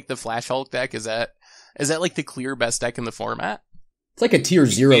them, is, like, the Flash Hulk deck, is that like, the clear best deck in the format? It's like a tier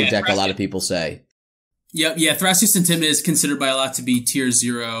 0 deck, a lot of people say. Yeah, Thrasios and Timid is considered by a lot to be tier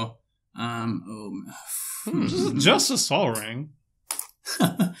 0. This is just a Sol Ring.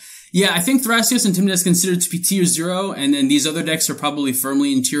 Yeah, I think Thrasios and Timid is considered to be tier 0, and then these other decks are probably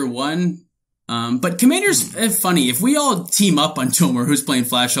firmly in tier 1. But Commander's funny. If we all team up on Tomer, who's playing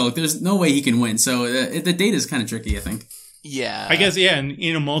Flash Hulk, there's no way he can win. So the data is kind of tricky, I think. Yeah. I guess, yeah,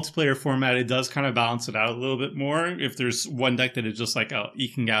 in a multiplayer format, it does kind of balance it out a little bit more. If there's one deck that is just like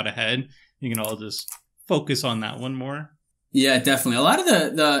eking out ahead, you can all just focus on that one more. Yeah, definitely. A lot of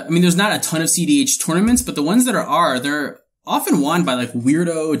I mean, there's not a ton of CDH tournaments, but the ones that they're often won by like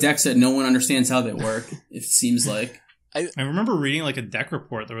weirdo decks that no one understands how they work, it seems like. I remember reading like a deck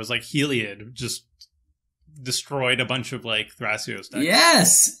report that was like Heliod just destroyed a bunch of like Thrasios decks.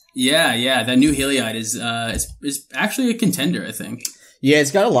 Yes! Yeah. That new Heliod is actually a contender, I think. Yeah,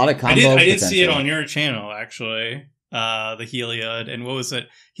 it's got a lot of combo I did see it on your channel, actually. The Heliod, and what was it?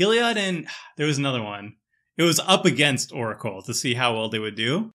 Heliod, and there was another one. It was up against Oracle to see how well they would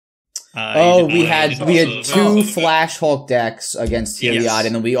do. We had two Flash Hulk decks against Heliod, Yes.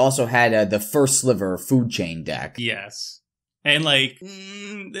 and then we also had the First Sliver Food Chain deck. Yes. And like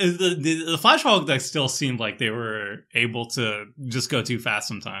the Flash Hulk deck still seemed like they were able to just go too fast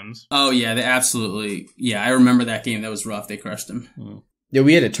sometimes. Oh yeah, they absolutely. Yeah, I remember that game. That was rough. They crushed him. Yeah,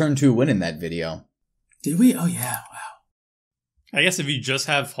 we had a turn 2 win in that video. Did we? Oh yeah. Wow. I guess if you just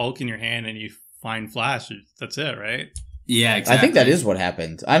have Hulk in your hand and you find Flash, that's it, right? Yeah, exactly. I think that is what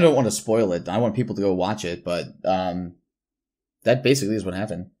happened. I don't want to spoil it. I want people to go watch it, but that basically is what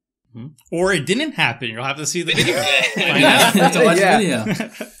happened. Or it didn't happen. You'll have to see the video. Find out. Have to watch the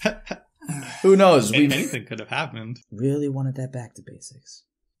video. Who knows? Anything could have happened. Really wanted that back to basics.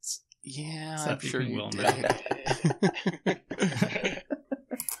 Yeah, Seth, I'm sure you will. did.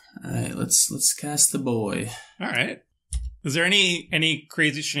 All right, let's cast the boy. All right. Is there any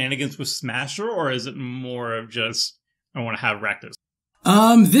crazy shenanigans with Smasher, or is it more of just I want to have Rakdos?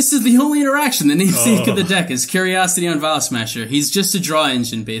 This is the only interaction. The namesake of the deck is Curiosity on Vial Smasher. He's just a draw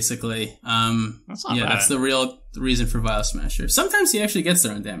engine, basically. That's not bad. That's the real reason for Vial Smasher. Sometimes he actually gets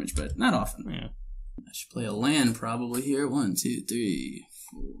there on damage, but not often. Yeah. I should play a land probably here. 1, 2, 3,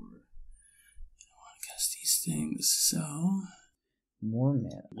 4. I don't want to cast these things, so... More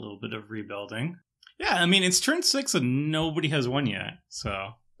mana. A little bit of rebuilding. Yeah, I mean, it's turn 6 and nobody has won yet,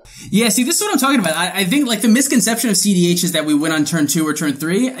 so... Yeah, see, this is what I'm talking about. I think, like, the misconception of CEDH is that we win on turn 2 or turn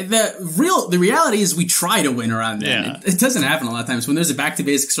 3. The reality is we try to win around then. Yeah. It doesn't happen a lot of times. When there's a back to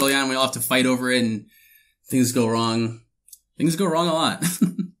basics early on, we all have to fight over it and things go wrong. Things go wrong a lot.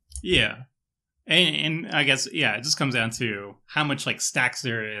 Yeah. And I guess, yeah, it just comes down to how much, like, stacks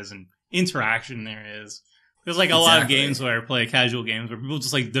there is and interaction there is. There's, like, a lot of games where I play casual games where people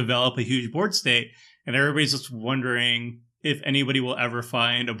just, like, develop a huge board state and everybody's just wondering if anybody will ever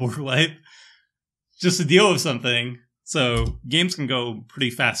find a board wipe just to deal with something. So games can go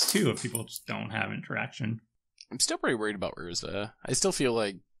pretty fast, too, if people just don't have interaction. I'm still pretty worried about Urza. I still feel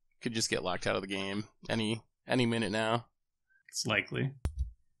like could just get locked out of the game any minute now. It's likely.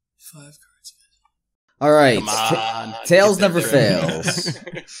 5 cards. All right. Come on. Tails never fails.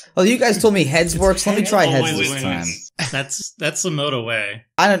 Well, you guys told me heads works. Let me try heads Always this wins. time. That's the Moto way.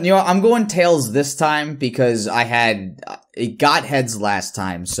 I'm going tails this time because it got heads last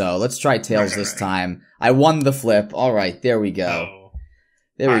time. So let's try tails this time. I won the flip. All right. There we go. Oh.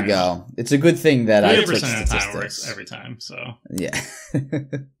 There we go. It's a good thing that I took 30% of the statistics. time works every time, so. Yeah.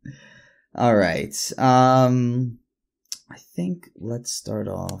 All right. I think let's start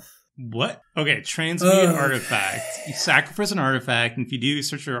off. What? Okay, transmute artifact. You sacrifice an artifact, and if you do, you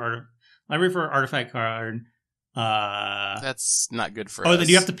search your library for an artifact card. That's not good for us. Oh, then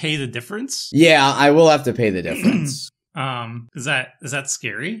you have to pay the difference? Yeah, I will have to pay the difference. Is that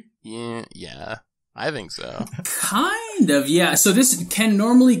scary? Yeah, I think so. Kind of, yeah. So this can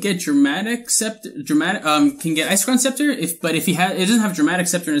normally get Dramatic Scepter, can get Icecrown Scepter, but if it doesn't have Dramatic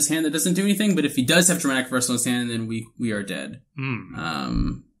Scepter in his hand, that doesn't do anything, but if he does have Dramatic Reversal in his hand, then we are dead.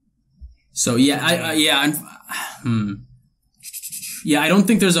 So yeah, yeah, I don't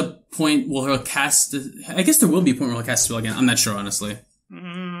think there's a point where he'll cast. I guess there will be a point where he'll cast spell again. I'm not sure, honestly.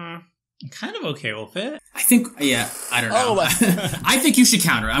 I'm kind of okay with it. I think, yeah, I don't know. I think you should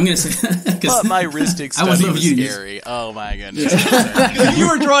counter. I'm gonna say. But my Ristic study was scary. Oh my goodness! You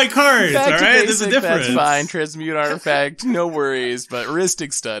were drawing cards, all right? There's a difference. That's fine. Transmute artifact, no worries. But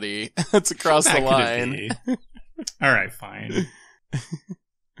Ristic study, that's across the line. All right, fine.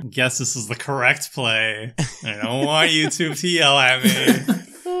 Guess this is the correct play. I don't want YouTube to yell at me.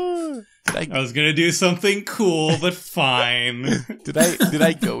 I was gonna do something cool, but fine. Did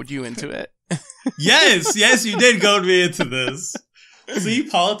I goad you into it? Yes, you did goad me into this. See,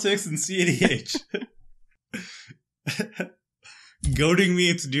 politics and CEDH. Goading me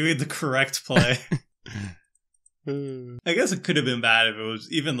into doing the correct play. I guess it could have been bad if it was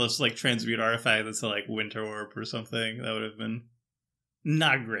even just like transmute artifact that's like Winter Orb or something. That would have been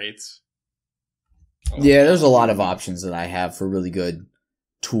not great. Yeah, there's a lot of options that I have for really good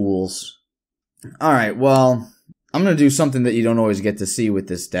tools. Alright, well, I'm gonna do something that you don't always get to see with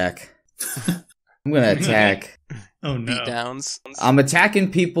this deck. I'm gonna attack. Oh no. Beatdowns. I'm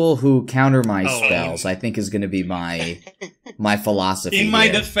attacking people who counter my spells, I think is gonna be my philosophy. In my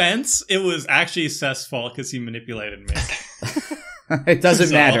here. defense, it was actually Seth's fault because he manipulated me. It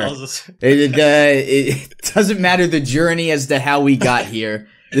doesn't matter. It doesn't matter the journey as to how we got here.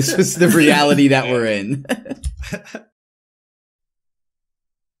 This was the reality that we're in.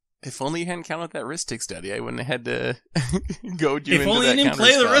 If only you hadn't counted that Ristic study, I wouldn't have had to goad you into that. If only you didn't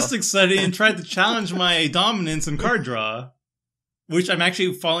play the counterspell. Ristic study and tried to challenge my dominance and card draw, which I'm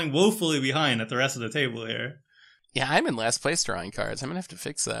actually falling woefully behind at the rest of the table here. Yeah, I'm in last place drawing cards. I'm gonna have to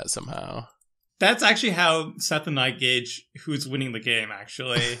fix that somehow. That's actually how Seth and I gauge who's winning the game,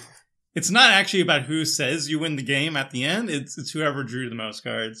 actually. It's not actually about who says you win the game at the end, it's whoever drew the most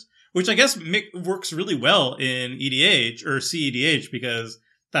cards. Which I guess works really well in EDH, or CEDH, because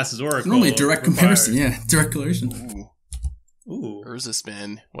that's his oracle. Normally a direct comparison, yeah. Direct correlation. Ooh. Urza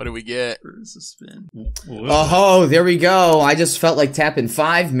spin. What do we get? Urza spin. Oh, there we go. I just felt like tapping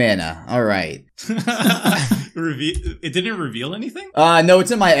 5 mana. Alright. It didn't reveal anything? No,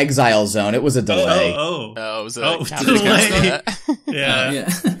 it's in my exile zone. It was a delay. Oh, so delay. Yeah.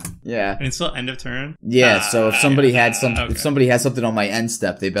 Yeah. And it's still end of turn? Yeah, so if somebody had okay. if somebody has something on my end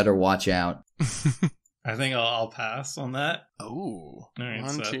step, they better watch out. I think I'll pass on that. Oh. All right,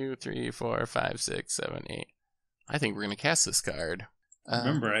 1, 2, 3, 4, 5, 6, 7, 8. I think we're going to cast this card.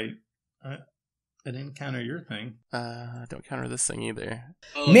 Remember, I didn't counter your thing. Don't counter this thing either.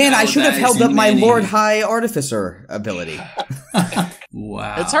 Man, I should have held up my Lord High Artificer ability.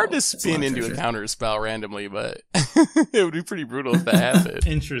 Wow. It's hard to spin into a counter spell randomly, but it would be pretty brutal if that happened.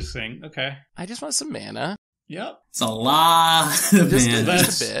 Interesting. Okay. I just want some mana. Yep. It's a lot of mana.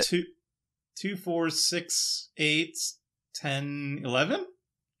 That's Just a bit. 2, 4, 6, 8, 10, 11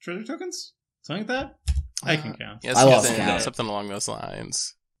 treasure tokens? Something like that? I can count. Yeah, I lost count. something along those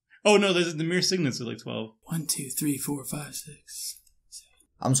lines. Oh, no, there's the mere signets are like 12. 1, 2, 3, 4, 5, 6.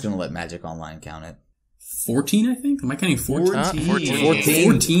 I'm just gonna let Magic Online count it. 14, I think? Am I counting 14?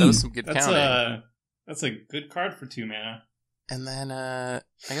 14. That was some good counting. That's a good card for 2 mana. And then, I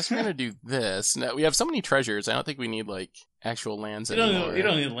guess we're gonna do this. Now, we have so many treasures, I don't think we need, like, actual lands anymore. You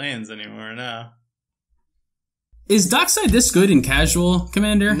don't need lands anymore, no. Is Dockside this good in casual,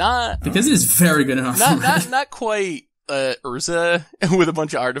 Commander? Because it is very good in our format. Not quite Urza with a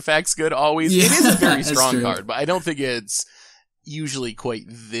bunch of artifacts good always. Yeah, it is a very that's strong true. card, but I don't think it's usually quite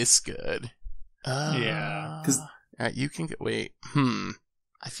this good. Yeah. Alright, you can wait.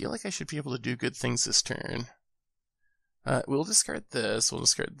 I feel like I should be able to do good things this turn. We'll discard this. We'll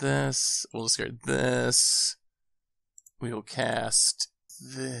discard this. We'll discard this. We'll cast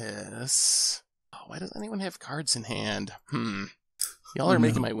this. Oh, why does anyone have cards in hand? Y'all are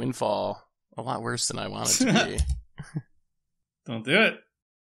making my windfall a lot worse than I want it to be. Don't do it.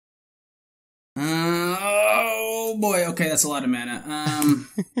 Oh boy, okay, that's a lot of mana.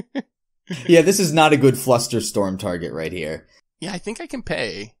 Yeah, this is not a good Flusterstorm target right here. Yeah, I think I can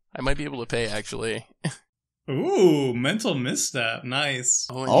pay. I might be able to pay, actually. Ooh, mental misstep. Nice.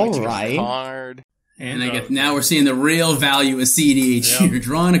 Oh, All right. Card. And I guess now we're seeing the real value of CEDH here.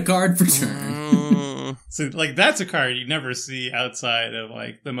 Drawing a card per turn. So, like, that's a card you never see outside of,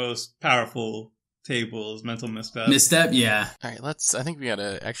 like, the most powerful tables, mental misstep. Misstep, yeah. Alright, I think we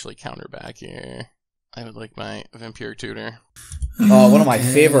gotta actually counter back here. I would like my Vampire Tutor. Oh, one of my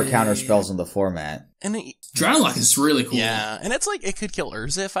favorite counter spells in the format. And Drownlock is really cool. yeah, and it's like, it could kill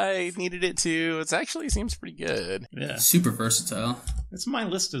Urza if I needed it to. It actually seems pretty good. Yeah. Super versatile. It's my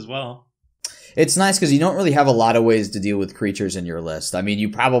list as well. It's nice because you don't really have a lot of ways to deal with creatures in your list. I mean, you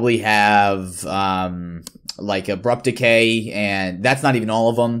probably have, like, Abrupt Decay, and that's not even all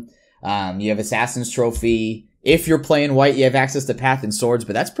of them. You have Assassin's Trophy. If you're playing white, you have access to Path and Swords,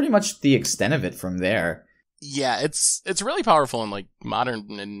 but that's pretty much the extent of it from there. Yeah, it's really powerful in, like,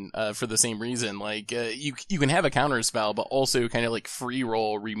 Modern, and for the same reason. Like, you can have a counter spell, but also kind of like free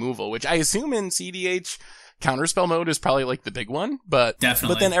roll removal, which I assume in CDH counterspell mode is probably like the big one, but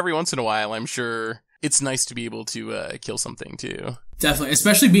Definitely. But then every once in a while, I'm sure it's nice to be able to kill something too. Definitely,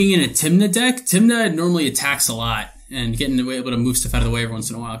 especially being in a Tymna deck. Tymna normally attacks a lot, and getting able to move stuff out of the way every once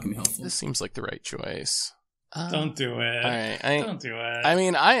in a while can be helpful. This seems like the right choice. Don't do it. All right, don't do it. I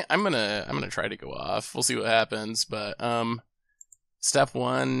mean, I'm gonna try to go off. We'll see what happens, but step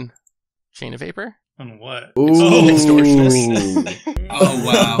 1, Chain of Vapor. On what? Ooh. Extortionist.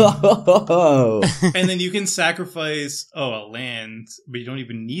 Oh, wow. And then you can sacrifice, a land, but you don't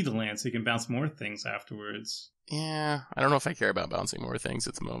even need a land, so you can bounce more things afterwards. Yeah, I don't know if I care about bouncing more things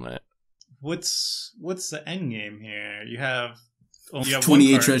at the moment. What's the end game here? You have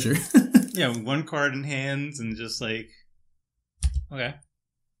 28 treasure. Yeah, 1 card in hands and just like, okay.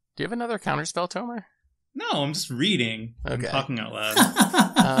 Do you have another counterspell, Tomer? No, I'm just reading. Okay. I'm talking out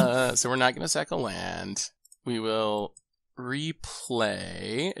loud. So we're not going to sack a land. We will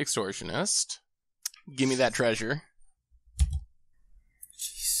replay Extortionist. Give me that treasure.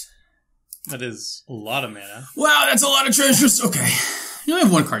 Jeez. That is a lot of mana. Wow, that's a lot of treasures. Okay. You only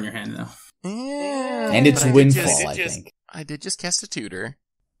have 1 card in your hand, though. Yeah, And it's but Windfall, I think. I did just cast a tutor.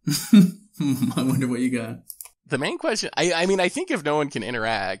 I wonder what you got. The main question, I mean, I think if no one can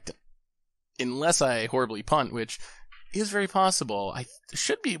interact, unless I horribly punt, which is very possible, I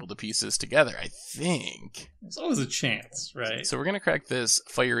should be able to piece this together, I think. There's always a chance, right? So we're going to crack this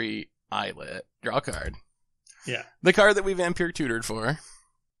Fiery Eyelet. Draw a card. Yeah. The card that we Vampire Tutored for.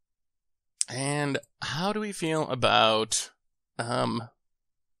 And how do we feel about a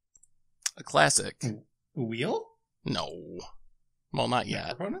classic? Wheel? No. Well, not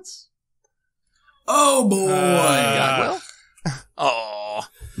yet. Opponents? Oh, boy. God, Will? Oh.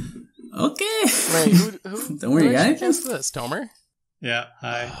 Okay. Wait, who Don't worry, who guy. cast this? Tomer? Yeah,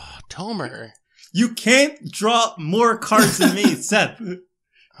 hi. Oh, Tomer. You can't draw more cards than me, Seth.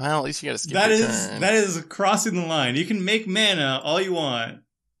 Well, at least you gotta skip your turn. That is crossing the line. You can make mana all you want.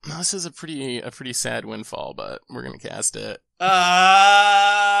 No, this is a pretty sad windfall, but we're gonna cast it.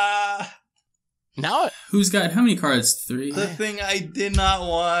 Now, who's got how many cards? 3. The thing I did not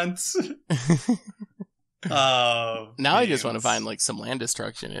want. Oh. Now I just want to find like some land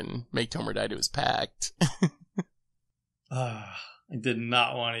destruction and make Tomer die to his pact. I did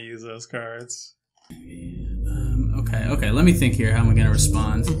not want to use those cards. Okay. Let me think here. How am I going to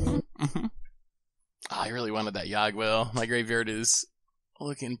respond? I really wanted that Yagwil. My graveyard is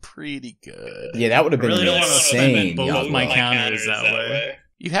looking pretty good. Yeah, that would have been really insane. Both my counters that way.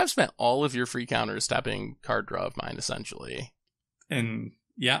 You have spent all of your free counters stopping card draw of mine, essentially. And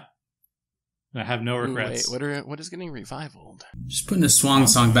yeah, I have no regrets. Wait, what is getting revivaled? Just putting a Swan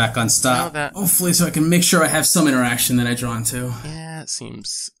Song back on stop. Hopefully, so I can make sure I have some interaction that I draw into. Yeah, it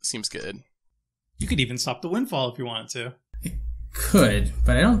seems good. You could even stop the windfall if you wanted to. I could,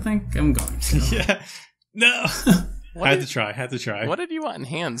 but I don't think I'm going to. Yeah, no. Had to try. What did you want in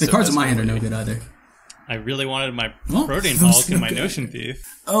hand? The cards in my hand are no good either. I really wanted my Protein Hulk and my Notion Thief.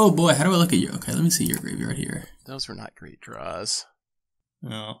 Oh boy, how do I look at you? Okay, let me see your graveyard here. Those were not great draws.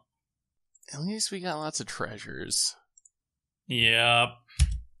 No. At least we got lots of treasures. Yep.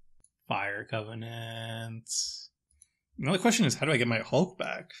 Fire Covenant. Another question is, how do I get my Hulk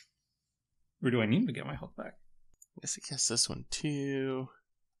back? Or do I need to get my Hulk back? I guess I guess this one too.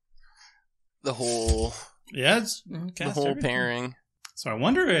 The whole... Yeah, it's the whole pairing. So I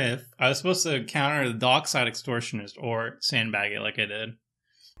wonder if I was supposed to counter the Dockside Extortionist or sandbag it like I did.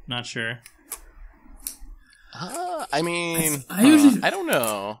 Not sure. I mean, I don't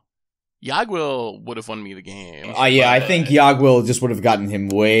know. Yagwil would have won me the game. I think Yagwil just would have gotten him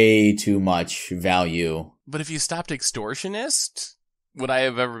way too much value. But if you stopped Extortionist, would I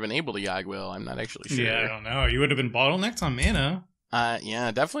have ever been able to Yagwil? I'm not actually sure. Yeah, I don't know. You would have been bottlenecked on mana.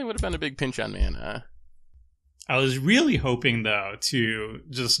 Yeah, definitely would have been a big pinch on mana. I was really hoping, though, to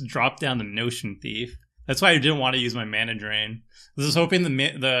just drop down the Notion Thief. That's why I didn't want to use my mana drain. I was hoping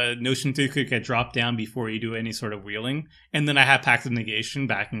the Notion Thief could get dropped down before you do any sort of wheeling, and then I have Pact of Negation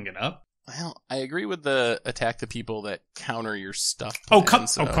backing it up. Well, I agree with the attack the people that counter your stuff. Come on.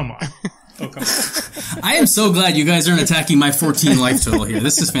 Oh, come on. I am so glad you guys aren't attacking my 14 life total here.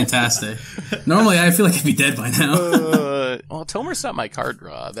 This is fantastic. Normally, I feel like I'd be dead by now. Well, Tomer stopped my card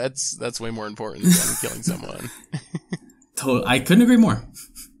draw. That's way more important than killing someone. I couldn't agree more.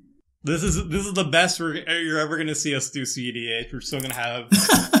 This is the best you're ever going to see us do CEDH. We're still going to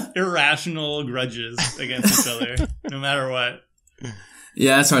have irrational grudges against each other, no matter what.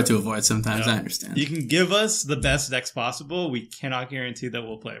 Yeah, that's hard to avoid sometimes. I understand. You can give us the best decks possible. We cannot guarantee that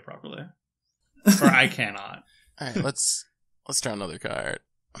we'll play it properly. Or I cannot. All right, let's draw another card.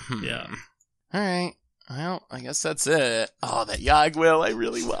 Yeah. All right. Well, I guess that's it. Oh, that Yagwil. I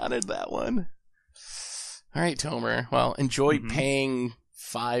really wanted that one. All right, Tomer. Well, enjoy paying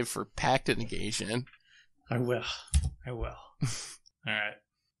 5 for Pact of Negation. I will. All right.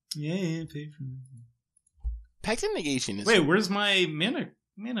 Yeah, pay for... Pact of Negation is... Wait, where's my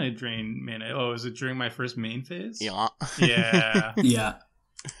mana drain mana? Oh, is it during my first main phase? Yeah. Yeah. Yeah.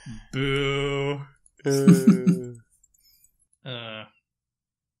 Boo.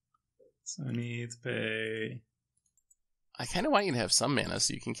 So I need to pay... I kind of want you to have some mana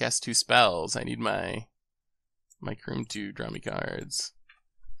so you can cast 2 spells. I need my Kroom to draw me cards.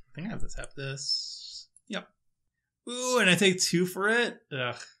 I think I have to tap this. Yep. Ooh, and I take 2 for it?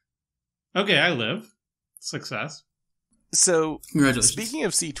 Ugh. Okay, I live. Success. So, congratulations. Speaking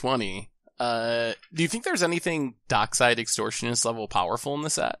of C20, do you think there's anything Dockside Extortionist level powerful in the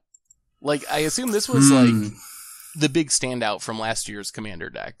set? Like, I assume this was, like, the big standout from last year's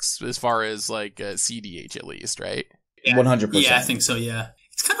Commander decks, as far as, like, CEDH at least, right? 100%. Yeah, I think so, yeah.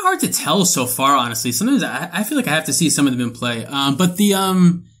 It's kind of hard to tell so far, honestly. Sometimes I feel like I have to see some of them in play. But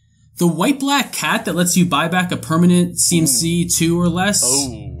the white-black cat that lets you buy back a permanent CMC 2 or less...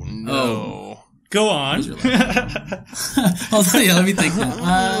 Oh, no. Go on. Hold on, yeah, let me think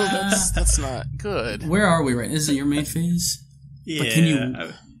now. That's not good. Where are we right? Is it your main phase? Yeah. But can you...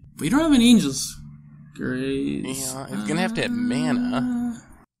 But you don't have any angels. Great. Yeah, you're gonna have to have mana.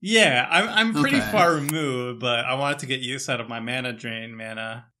 Yeah, I'm pretty far removed, but I wanted to get use out of my mana drain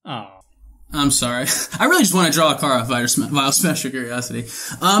mana. Oh. I'm sorry. I really just want to draw a card off Vile Smash of Curiosity.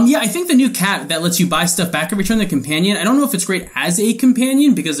 Yeah, I think the new cat that lets you buy stuff back every turn, the companion, I don't know if it's great as a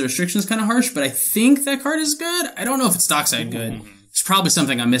companion because the restriction's kind of harsh, but I think that card is good. I don't know if it's Dockside good. It's probably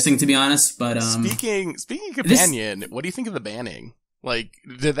something I'm missing, to be honest, but Speaking companion, what do you think of the banning? Like,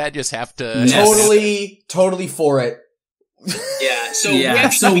 did that just have to... Totally for it. Yeah.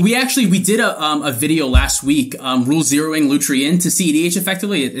 So we did a video last week, rule zeroing Lutrien to CEDH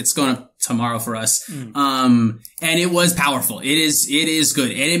effectively. It's going up tomorrow for us. And it was powerful. It is good.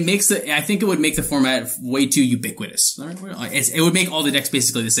 And it makes I think it would make the format way too ubiquitous. It would make all the decks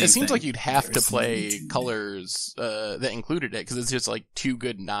basically the same thing. It seems like you'd have to play colors, that included it, because it's just like too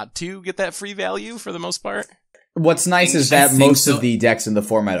good not to get that free value for the most part. What's nice is that most of the decks in the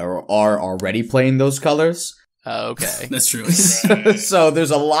format are already playing those colors. Okay. That's true. So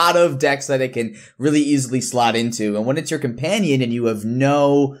there's a lot of decks that it can really easily slot into. And when it's your companion and you have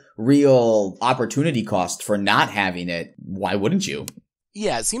no real opportunity cost for not having it, why wouldn't you?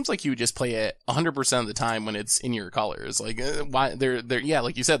 Yeah, it seems like you would just play it 100% of the time when it's in your colors. Like, why yeah,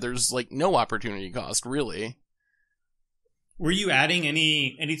 like you said, there's like no opportunity cost, really. Were you adding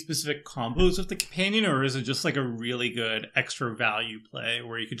any specific combos with the companion, or is it just like a really good extra value play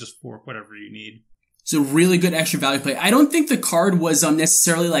where you could just fork whatever you need? It's a really good extra value play. I don't think the card was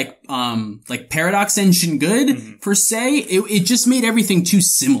necessarily like Paradox Engine good per se. It just made everything too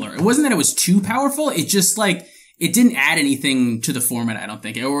similar. It wasn't that it was too powerful. It just like it didn't add anything to the format. I don't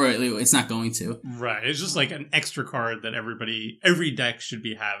think, or it's not going to. Right. It's just like an extra card that every deck should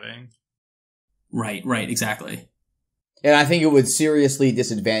be having. Right. Exactly. And I think it would seriously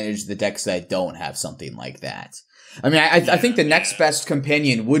disadvantage the decks that don't have something like that. I mean, I think the next best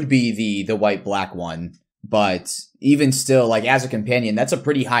companion would be the white-black one, but even still, like, as a companion, that's a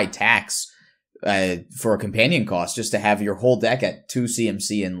pretty high tax for a companion cost, just to have your whole deck at 2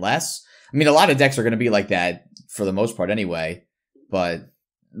 CMC and less. I mean, a lot of decks are going to be like that for the most part anyway, but,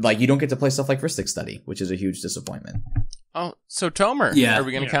 like, you don't get to play stuff like Rhystic Study, which is a huge disappointment. Oh, so Tomer, are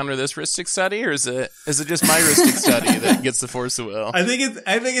we going to counter this Rhystic Study, or is it just my Rhystic Study that gets the Force of Will? I think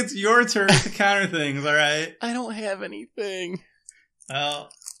it's your turn to counter things. All right. I don't have anything. Well,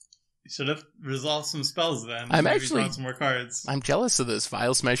 you should have resolved some spells then. I'm Maybe actually drawn some more cards. I'm jealous of this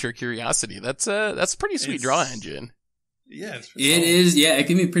File Smasher Curiosity. That's a pretty sweet draw engine. Yeah, it is. Yeah, it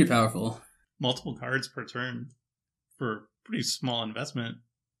can be pretty powerful. Multiple cards per turn for pretty small investment.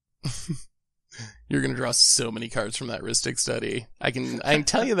 You're gonna draw so many cards from that Rhystic Study. I can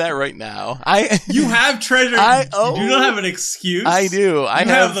tell you that right now. You have treasure. You do not have an excuse. I do. I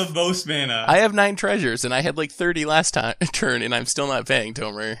have the most mana. I have 9 treasures, and I had like 30 last turn, and I'm still not paying,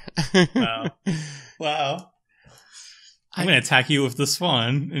 Tomer. Wow. I'm gonna attack you with the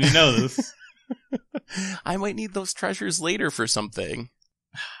Swan, and you know this. I might need those treasures later for something.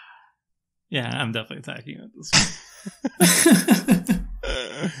 Yeah, I'm definitely attacking you with this one.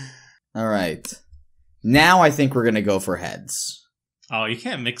 All right. Now I think we're going to go for heads. Oh, you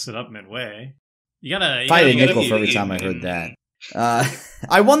can't mix it up midway. You gotta fight a nickel for every time I heard that.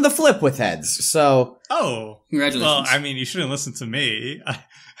 I won the flip with heads, so... Oh. Congratulations. Well, I mean, you shouldn't listen to me.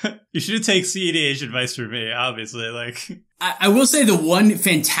 You should take CEDH advice from me, obviously. Like, I will say the one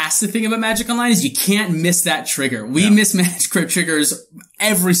fantastic thing about Magic Online is you can't miss that trigger. We miss Magic triggers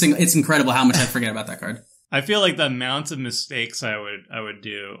every single... It's incredible how much I forget about that card. I feel like the amount of mistakes I would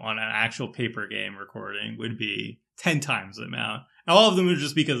do on an actual paper game recording would be 10 times the amount. All of them are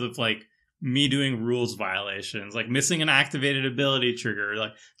just because of like me doing rules violations, like missing an activated ability trigger,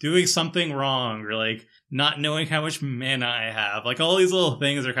 like doing something wrong, or like not knowing how much mana I have. Like all these little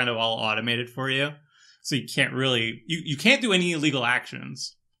things are kind of all automated for you. So you can't really, you can't do any illegal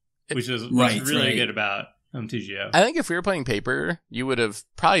actions, which is really good about TGO. I think if we were playing paper, you would have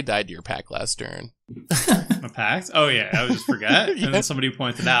probably died to your pack last turn. A pack? Oh yeah, I would just forget, and then somebody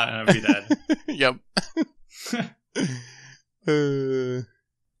pointed out, and I'd be dead. Yep.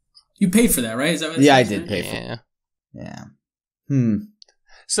 You paid for that, right? Is that what I did pay for it. Yeah.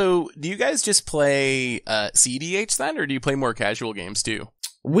 So, do you guys just play CEDH then, or do you play more casual games too?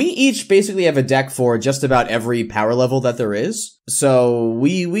 We each basically have a deck for just about every power level that there is. So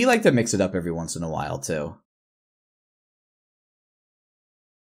we like to mix it up every once in a while too.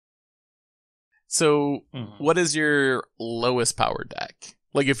 So, what is your lowest power deck?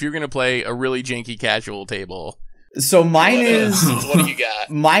 Like, if you're going to play a really janky casual table. So mine is... What do you got?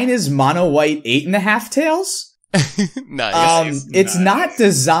 Mine is mono white 8.5 tails. Nice. It's not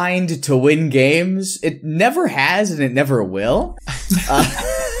designed to win games. It never has, and it never will.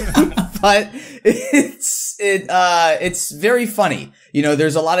 But it's very funny. You know,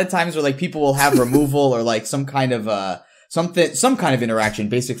 there's a lot of times where like people will have removal or like some kind of interaction,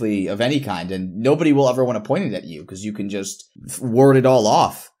 basically of any kind, and nobody will ever want to point it at you because you can just ward it all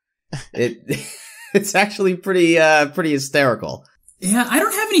off. It's actually pretty hysterical. Yeah, I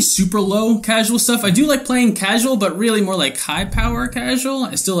don't have any super low casual stuff. I do like playing casual, but really more like high power casual.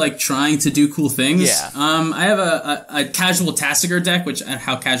 I still like trying to do cool things. Yeah. I have a casual Tasigur deck, which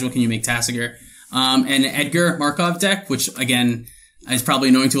how casual can you make Tasigur? and Edgar Markov deck, which again is probably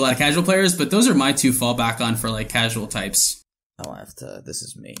annoying to a lot of casual players, but those are my two fallback on for like casual types. I'll have to. This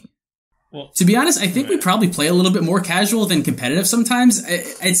is me. Well, To be honest, I think we probably play a little bit more casual than competitive sometimes.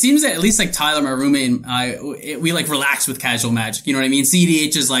 It seems that at least like Tyler, my roommate, and I, we like relax with casual Magic. You know what I mean?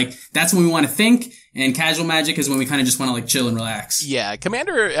 CEDH is like, that's when we want to think, and casual Magic is when we kind of just want to like chill and relax. Yeah,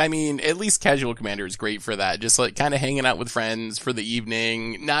 Commander, I mean, at least casual Commander is great for that. Just like kind of hanging out with friends for the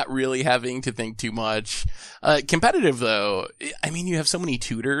evening, not really having to think too much. Competitive though, I mean, you have so many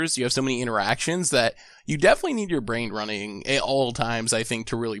tutors, you have so many interactions that you definitely need your brain running at all times, I think,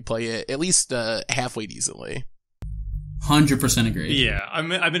 to really play it at least halfway decently. 100% agree. yeah,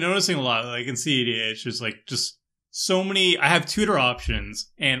 I've been noticing a lot, like in CEDH, there's like just so many. I have tutor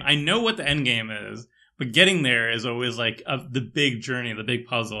options, and I know what the end game is, but getting there is always like the big journey, the big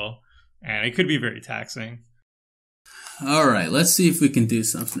puzzle, and it could be very taxing. All right, let's see if we can do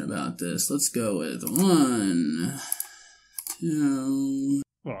something about this. Let's go with 1, 2.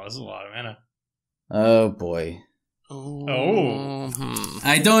 Well, this is a lot of mana. Oh boy.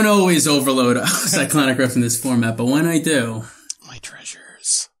 I don't always overload a Cyclonic Rift in this format, but when I do, My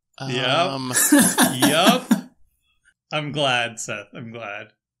treasures. Yup. I'm glad, Seth. I'm glad.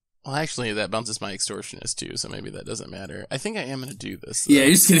 Well, actually, that bounces my Extortionist too, so maybe that doesn't matter. I think I am going to do this, though. yeah,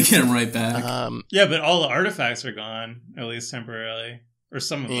 you're just gonna get them right back. Yeah, but all the artifacts are gone, at least temporarily. Or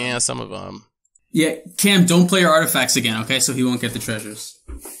some of them. Yeah, some of them. Yeah, Cam, don't play your artifacts again, okay? So he won't get the treasures.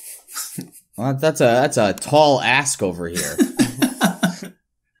 Well, that's a tall ask over here.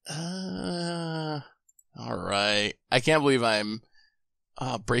 All right. I can't believe I'm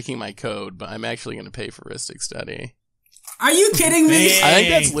breaking my code, but I'm actually going to pay for Ristic Study. Are you kidding me? I think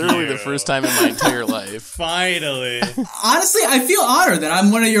that's literally you. the first time in my entire life. Finally. Honestly, I feel honored that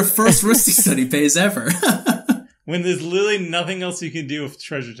I'm one of your first Ristic Study pays ever. When there's literally nothing else you can do with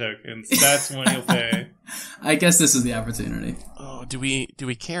treasure tokens, that's when you'll pay. I guess this is the opportunity. Oh, do we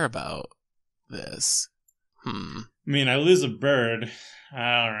care about this? I mean, I lose a bird.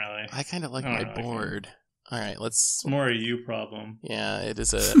 I don't really. I kind of like I my don't know, board. All right, let's. It's more a you problem. Yeah, it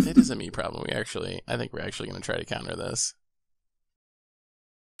is a me problem. I think we're actually going to try to counter this.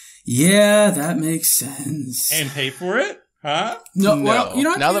 Yeah, that makes sense. And pay for it? Huh? No, well, you know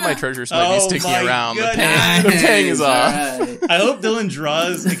what? Now that my treasures might be sticking around, the paying is off. Right. I hope Dylan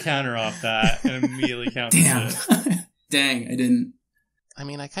draws the counter off that and immediately counters Damn. it. Dang, I didn't. I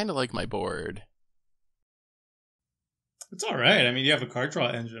mean, I kind of like my board. It's alright. I mean, you have a card draw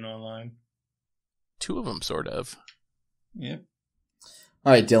engine online. 2 of them, sort of. Yep.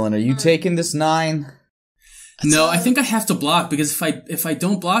 Alright, Dylan, are you taking this 9? No, I think I have to block because if I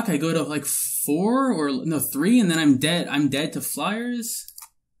don't block, I go to like 4 or no 3, and then I'm dead. I'm dead to flyers.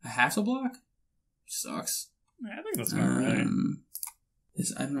 I have to block. Sucks. Yeah, I think that's about right.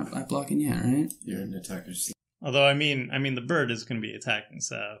 I'm not blocking yet, right? You're an attacker. Although, I mean, the bird is going to be attacking,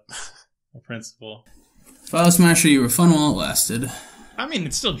 so... The principle. File Smasher, you were fun while it lasted. I mean,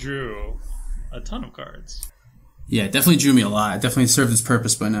 it still drew a ton of cards. Yeah, it definitely drew me a lot. It definitely served its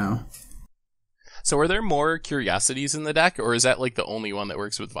purpose by now. So are there more curiosities in the deck, or is that like the only one that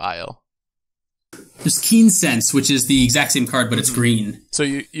works with Vile? There's Keen Sense, which is the exact same card, but it's green. So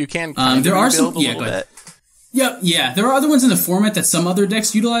you can there are some. rebuild a Yeah, little go ahead. bit. Yep, yeah. There are other ones in the format that some other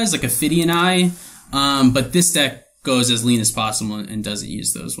decks utilize, like Ophidian Eye. But this deck goes as lean as possible and doesn't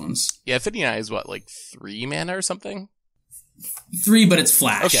use those ones. Yeah, Ophidian Eye is what, like 3 mana or something? 3, but it's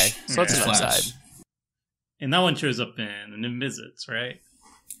flash. Okay, so that's Yeah. an upside. And that one shows up in the Nim Visits, right?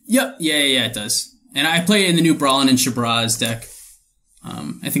 Yep, yeah, it does. And I play it in the new Brawlin and Shabraz deck.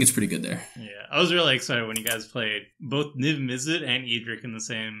 I think it's pretty good there. Yeah, I was really excited when you guys played both Niv Mizzet and Edric in the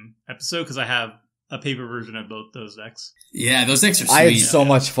same episode, because I have a paper version of both those decks. Yeah, those decks are sweet. I had so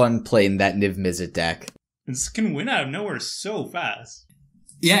much fun playing that Niv Mizzet deck. This can win out of nowhere so fast.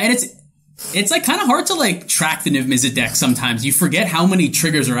 Yeah, and it's like kind of hard to like track the Niv Mizzet deck sometimes. You forget how many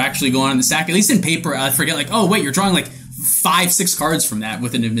triggers are actually going on in the stack. At least in paper, I forget like, oh wait, you're drawing like 5-6 cards from that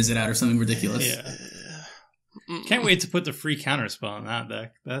with a Niv Mizzet out or something ridiculous. Yeah. Can't wait to put the free counter spell on that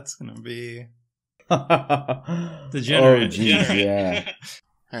deck. That's gonna be degenerate. Oh, geez, yeah.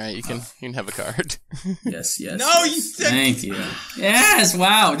 All right, you can have a card. Yes. No, you said- Thank you. Yes,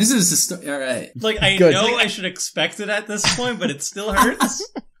 wow. This is all right. Like, I Good. know I should expect it at this point, but it still hurts.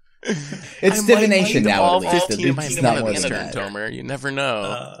 It's divination now, at least. It's not more this than turn, that. Tomer. You never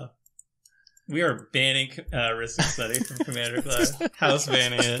know. We are banning Ristic Study from Commander Class. House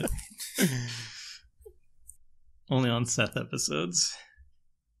banning it. Only on Seth episodes.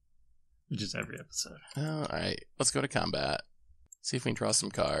 Which is every episode. All right, let's go to combat. See if we can draw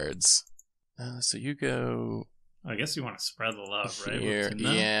some cards. So you go I guess you want to spread the love, right? here. What's in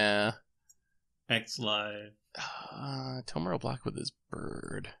them? Yeah. X Live. Tomorrow block with his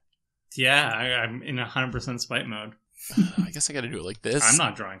bird. Yeah, I'm in 100% spite mode. I guess I gotta do it like this. I'm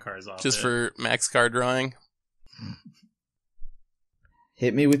not drawing cards off Just it. for max card drawing.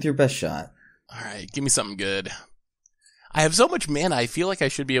 Hit me with your best shot. Alright, give me something good. I have so much mana, I feel like I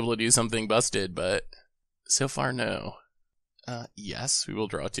should be able to do something busted, but so far, no. Yes, we will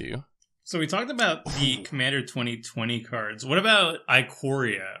draw 2. So we talked about the Commander 2020 cards. What about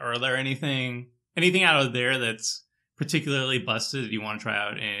Ikoria? Are there anything out of there that's particularly busted that you want to try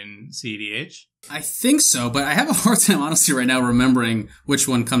out in CEDH? I think so, but I have a hard time, honestly, right now remembering which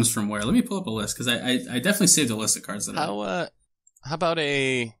one comes from where. Let me pull up a list, because I definitely saved a list of cards that How about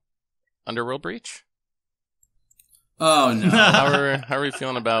a Underworld Breach? Oh, no. How are we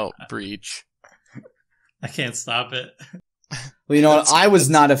feeling about Breach? I can't stop it. Well, you know what? I was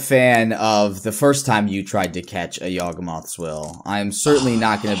not a fan of the first time you tried to catch a Yawgmoth's Will. I'm certainly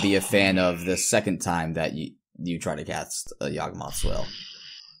not going to be a fan of the second time that you try to cast a Yawgmoth's Will.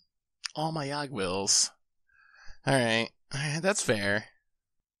 All my Yawgwills. Alright, that's fair.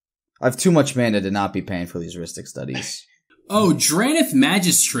 I have too much mana to not be paying for these heuristic studies. Oh, Draneth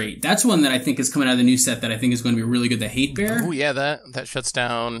Magistrate. That's one that I think is coming out of the new set that I think is going to be really good. The Hate Bear. Oh yeah, that shuts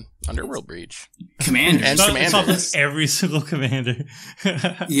down Underworld Breach. Commander. And It's off Commanders. every single commander.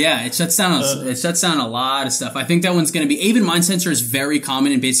 Yeah, it shuts down a lot of stuff. I think that one's going to be Aven Mind Sensor is very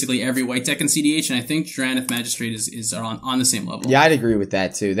common in basically every white deck in CDH, and I think Draneth Magistrate is on the same level. Yeah, I'd agree with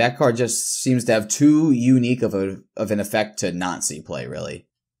that too. That card just seems to have too unique of an effect to not see play, really.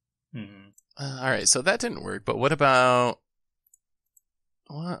 Alright, so that didn't work, but what about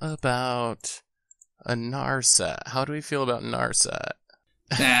a Narset? How do we feel about Narset?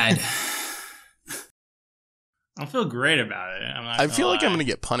 Bad. I feel great about it. I feel like I'm going to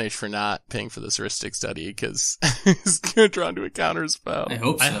get punished for not paying for this heuristic study because it's going to draw into a counter spell. I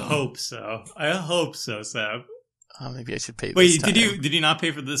hope so. I hope so, Seb. Maybe I should pay this Wait, time. did you not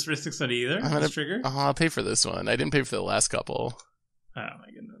pay for this heuristic study either? This trigger? I'll pay for this one. I didn't pay for the last couple. Oh my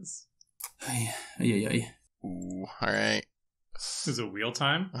goodness. Ooh, alright. Is it wheel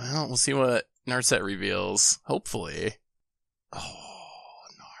time? Well, we'll see what Narset reveals. Hopefully. Oh,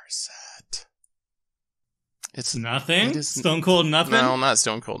 Narset. It's nothing? Stone Cold nothing? No, not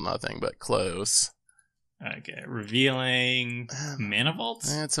Stone Cold nothing, but close. Okay, revealing Mana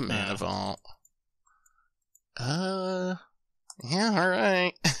Vaults? It's a Mana Vault. Yeah,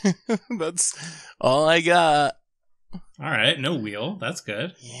 alright. That's all I got. Alright, no wheel. That's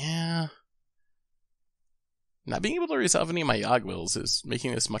good. Yeah. Not being able to resolve any of my Yawgwills is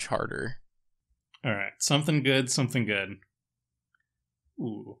making this much harder. Alright, something good.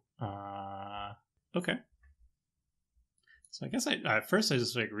 Ooh. Okay. So I guess at first I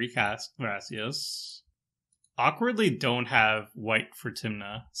just recast Vasios. Awkwardly don't have white for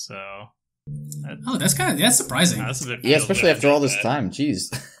Timna, so... That's surprising. That's a bit Yeah, especially after all this bad. time.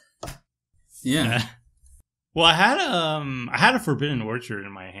 Jeez. Yeah. Well, I had a Forbidden Orchard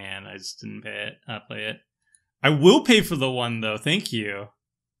in my hand. I just didn't play it. I will pay for the one though. Thank you,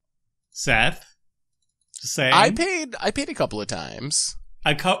 Seth. Just saying. I paid a couple of times.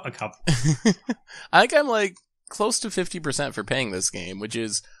 A couple. I think I'm like close to 50% for paying this game, which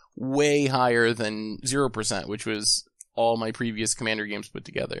is way higher than 0%, which was all my previous Commander games put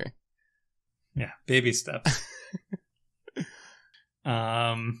together. Yeah, baby steps.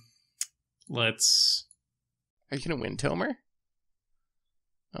 Let's. Are you gonna win, Tomer?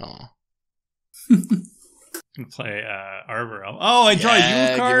 Oh. Play Arbor Elf. Oh, I draw you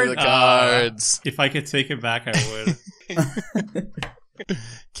a card? Give me the cards. If I could take it back, I would.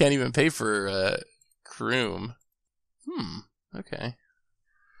 Can't even pay for Kroom. Okay.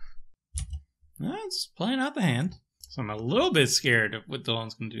 It's playing out the hand. So I'm a little bit scared of what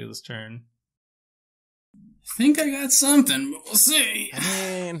Dylan's going to do this turn. I think I got something, but we'll see. I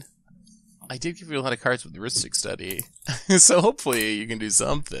mean, I did give you a lot of cards with the heuristic study, so hopefully you can do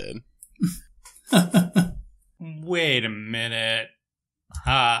something. Wait a minute.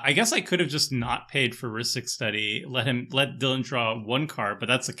 I guess I could have just not paid for heuristic study. Let Dylan draw one card, but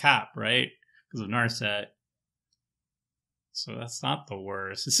that's a cap, right? Because of Narset. So that's not the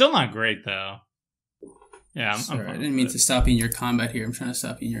worst. It's still not great though. Yeah, I'm Sorry, I fine didn't with mean it. to stop you in your combat here. I'm trying to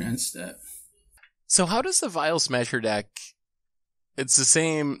stop you in your end step. So how does the Vial Smasher deck? It's the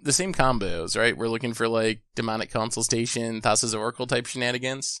same combos, right? We're looking for like Demonic Consultation, Thassa's Oracle type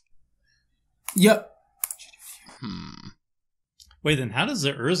shenanigans. Yep. Wait, then how does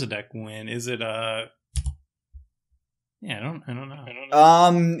the Urza deck win? Is it Yeah, I don't know.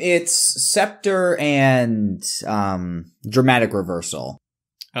 It's Scepter and Dramatic Reversal.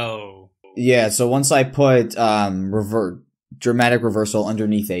 Oh. Yeah, so once I put Dramatic Reversal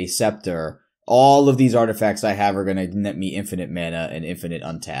underneath a Scepter, All of these artifacts I have are going to net me infinite mana and infinite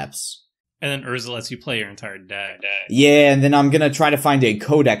untaps. And then Urza lets you play your entire deck. Yeah, and then I'm going to try to find a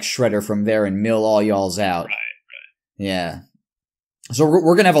codex shredder from there and mill all y'all's out. Right. Yeah. So we're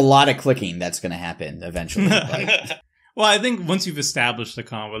going to have a lot of clicking that's going to happen eventually. Well, I think once you've established the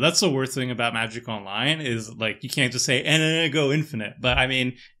combo, that's the worst thing about Magic Online is, like, you can't just say, and go infinite. But, I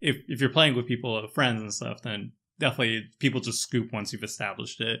mean, if you're playing with people, friends and stuff, then definitely people just scoop once you've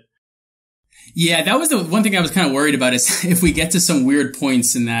established it. Yeah, that was the one thing I was kind of worried about is if we get to some weird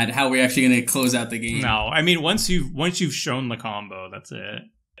points in that, how we're actually going to close out the game. No, I mean, once you've shown the combo, that's it.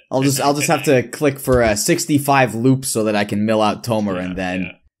 I'll just have to click for 65 loops so that I can mill out Tomer, and then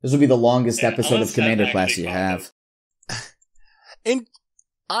this will be the longest episode of Commander Class you have.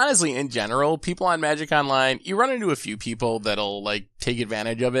 Honestly, in general, people on Magic Online, you run into a few people that'll, like, take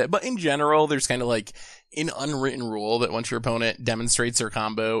advantage of it, but in general, there's kind of, like, an unwritten rule that once your opponent demonstrates their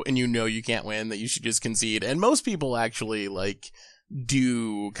combo and you know you can't win, that you should just concede. And most people actually, like,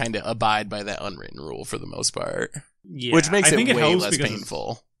 do kind of abide by that unwritten rule for the most part. Yeah, which makes it way less because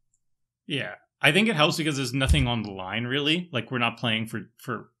painful. Yeah. I think it helps because there's nothing on the line, really. Like, we're not playing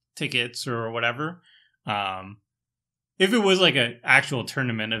for tickets or whatever. If it was like an actual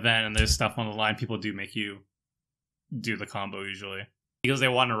tournament event and there's stuff on the line, people do make you do the combo usually because they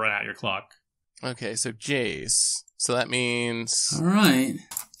want to run out your clock. Okay, so Jace. So that means... All right.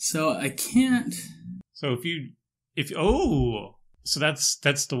 So I can't... So so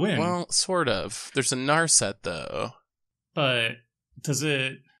that's the win. Well, sort of. There's a Narset, though. But does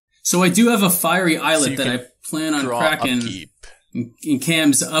it... So I do have a fiery So islet you that can I plan on draw cracking upkeep. in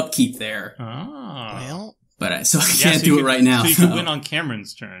Cam's upkeep there. Oh. Well, But I Yeah, can't so do you it right now. So you can win on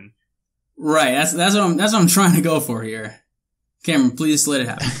Cameron's turn. Right. That's what I'm trying to go for here. Cameron, please let it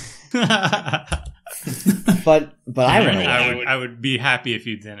happen. But I don't know. I would be happy if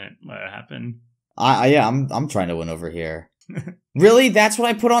you didn't let it happen. I'm trying to win over here. Really? That's what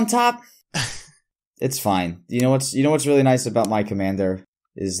I put on top? It's fine. You know what's really nice about my commander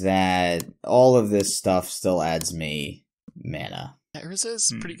is that all of this stuff still adds me mana.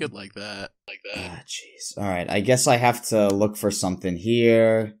 Urza's pretty good like that. Ah, jeez. All right. I guess I have to look for something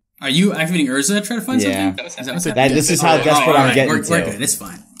here. Are you activating Urza to try to find Yeah. something? Is that what's happening? This is how desperate I'm getting we're to. good. It's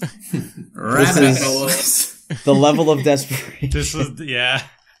fine. This is the level of desperation. This was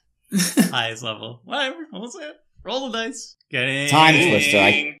highest level. Whatever. We'll say it. Roll the dice. Get in. Time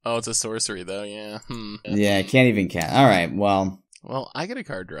Twister. Oh, it's a sorcery, though, yeah. Yeah, I can't even count. All right. Well, I get a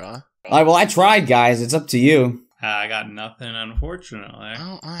card draw. I tried, guys. It's up to you. I got nothing, unfortunately.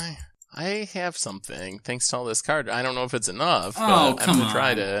 Oh, I have something thanks to all this card. I don't know if it's enough. Oh, but come I'm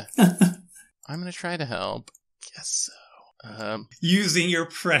gonna try to help. Guess so. Using your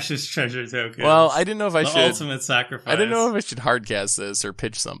precious treasure tokens. Well, I didn't know if I the should. ultimate sacrifice. I didn't know if I should hardcast this or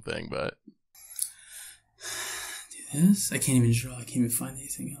pitch something, but Do this? I can't even draw. I can't even find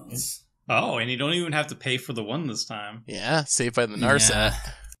anything else. Oh, and you don't even have to pay for the one this time. yeah, saved by the Narset.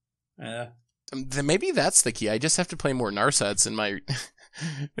 Yeah. Then maybe that's the key. I just have to play more Narsets in my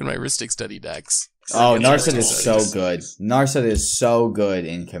Rhystic Study decks. Oh, Yeah, Narset Rhystic is so Studies. good. Narset is so good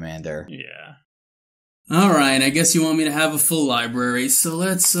in Commander. Yeah. All right. I guess you want me to have a full library. So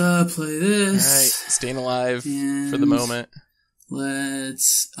let's play All this. right, staying alive for the And moment.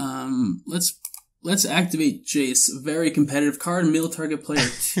 Let's activate Jace. Very competitive card. Mill target player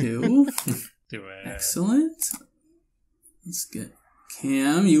 2. Do it. Excellent. Let's get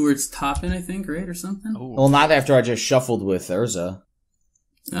Cam. You were topping, I think, right, or something? Oh, Well, not after I just shuffled with Urza.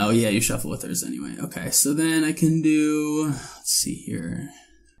 Oh, yeah, you shuffle with hers anyway. Okay, so then I can do... Let's see here.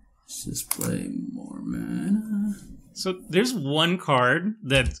 Let's just play more mana. So there's one card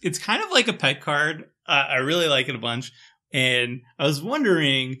that it's kind of like a pet card. I really like it a bunch. And I was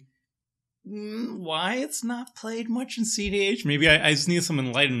wondering why it's not played much in CEDH. Maybe I just need some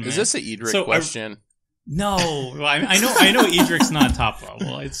enlightenment. is this a Edric So question? No, well, I know Edric's not top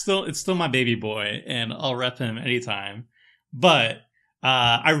level. It's still my baby boy, and I'll rep him anytime. But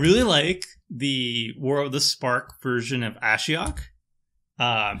I really like the War of the Spark version of Ashiok.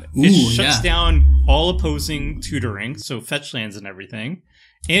 It shuts down all opposing tutoring, so fetch lands and everything.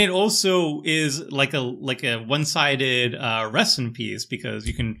 And it also is like a one-sided rest in peace because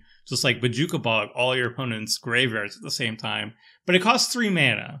you can just like Bajuka Bog all your opponent's graveyards at the same time. But it costs 3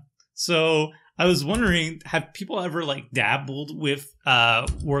 mana. So I was wondering, have people ever like dabbled with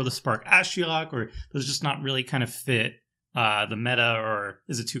War of the Spark Ashiok, or does it just not really kind of fit the meta, or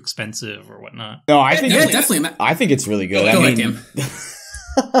is it too expensive or whatnot? No, I think definitely. I think it's really good. Go ahead, Cam.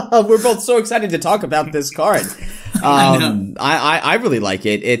 We're both so excited to talk about this card. I really like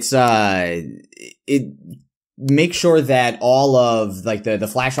it. It's make sure that all of like the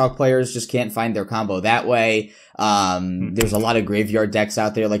Flashhawk players just can't find their combo that way. There's a lot of graveyard decks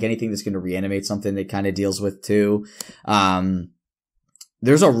out there, like anything that's going to reanimate something it kind of deals with too.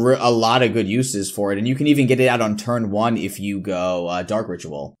 There's a lot of good uses for it, and you can even get it out on turn 1 if you go Dark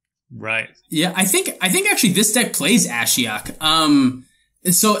Ritual. Right. Yeah, I think actually this deck plays Ashiok.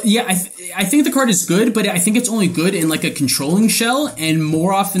 So yeah, I think the card is good, but I think it's only good in like a controlling shell, and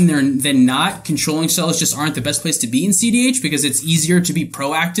more often than not, controlling shells just aren't the best place to be in CDH because it's easier to be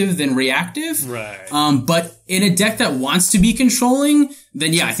proactive than reactive. Right. But in a deck that wants to be controlling,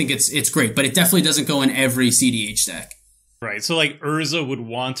 then yeah, I think it's great, but it definitely doesn't go in every CDH deck. Right. So like Urza would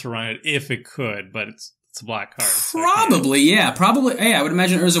want to run it if it could, but it's a black card. So Probably. Yeah, I would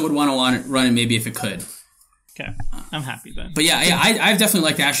imagine Urza would want to run it maybe if it could. Okay, I'm happy then. But yeah, I've definitely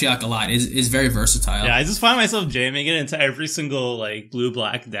liked Ashiok a lot. It's very versatile. Yeah, I just find myself jamming it into every single like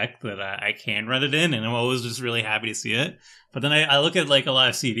blue-black deck that I can run it in, and I'm always just really happy to see it. But then I look at like a lot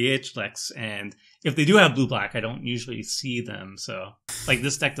of CDH decks, and if they do have blue-black, I don't usually see them. So like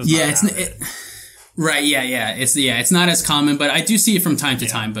this deck does not have it. Right, yeah. It's not as common, but I do see it from time to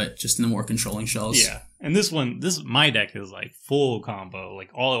time, but just in the more controlling shells. Yeah. And my deck is like full combo. Like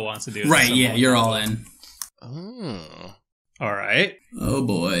all it wants to do is right, yeah, you're all in. Oh. Alright. Oh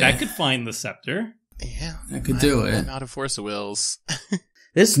boy. That could find the scepter. Yeah. That could do it. I'm out of Force of Wills.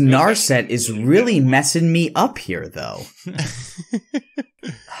 This Narset is really messing me up here, though.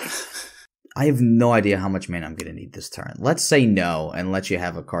 I have no idea how much mana I'm going to need this turn. Let's say no and let you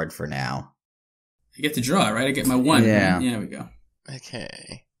have a card for now. I get to draw, right? I get my 1. Yeah. Yeah, there we go.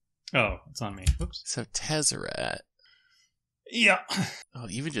 Okay. Oh, it's on me. Oops. So Tezzeret. Yeah. Oh,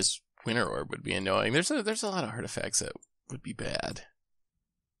 even just Winter Orb would be annoying. There's a lot of artifacts that would be bad.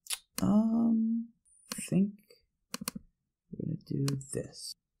 I think we're going to do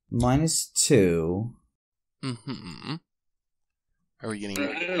this. -2. Mm-hmm. Are we getting...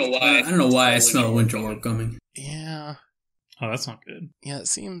 I don't know why I smell a Winter Orb coming. Yeah. Oh, that's not good. Yeah, it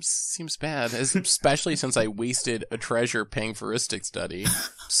seems bad, especially since I wasted a treasure paying for Ristic Study.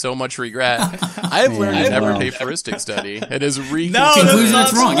 So much regret. I've learned to never pay for Ristic Study. It is conclusion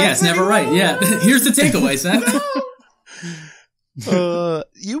that's wrong. Yeah, it's never right. Yeah, here's the takeaway, Seth.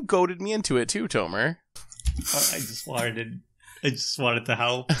 You goaded me into it too, Tomer. I just wanted to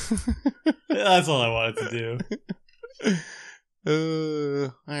help. That's all I wanted to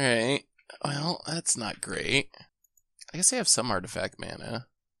do. Alright. Well, that's not great. I guess I have some artifact mana.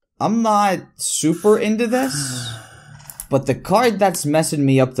 I'm not super into this, but the card that's messing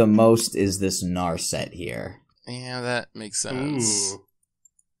me up the most is this Narset here. Yeah, that makes sense. Ooh.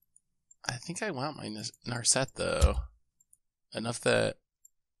 I think I want my Narset, though. Enough that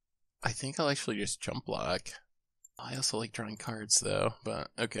I think I'll actually just jump block. I also like drawing cards, though, but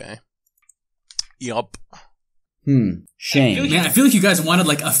okay. Yup. Shame. Man, I feel like you guys wanted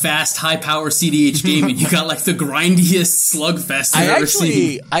like a fast, high-power CDH game, and you got like the grindiest slugfest I've ever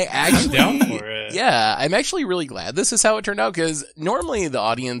seen. I actually, I'm down for it. Yeah, I'm actually really glad this is how it turned out, because normally the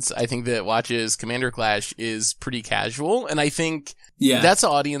audience, I think, that watches Commander Clash is pretty casual, and I think that's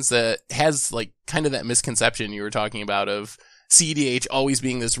an audience that has like kind of that misconception you were talking about of CEDH always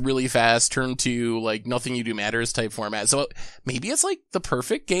being this really fast turn to like nothing you do matters type format. So maybe it's like the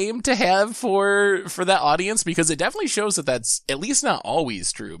perfect game to have for that audience, because it definitely shows that that's at least not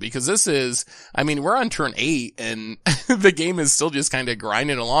always true, because this is, I mean, we're on turn 8 and the game is still just kind of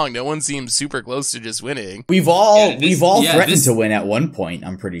grinding along. No one seems super close to just winning. We've all threatened to win at one point,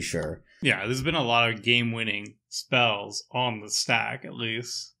 I'm pretty sure. Yeah, there's been a lot of game-winning spells on the stack, at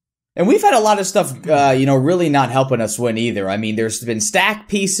least. And we've had a lot of stuff, really not helping us win either. I mean, there's been stack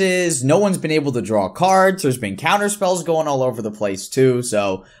pieces. No one's been able to draw cards. There's been counter spells going all over the place too.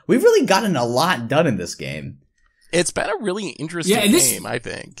 So we've really gotten a lot done in this game. It's been a really interesting game, I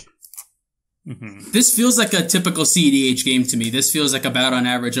think. Mm-hmm. This feels like a typical CEDH game to me. This feels like about on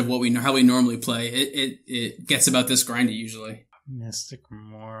average of how we normally play. It gets about this grindy usually. Mystic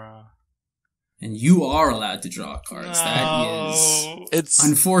Remora. And you are allowed to draw cards. It's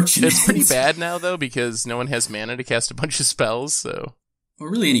unfortunate. It's pretty bad now, though, because no one has mana to cast a bunch of spells, so... Or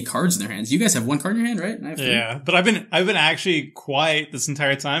really any cards in their hands. You guys have 1 card in your hand, right? And I have 3. Yeah, but I've been actually quiet this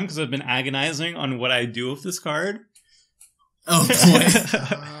entire time, because I've been agonizing on what I do with this card. Oh, boy.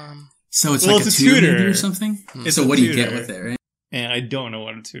 So it's like a tutor or something? So what do you get with it, right? And I don't know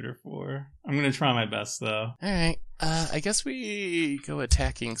what to tutor for. I'm going to try my best, though. Alright. I guess we go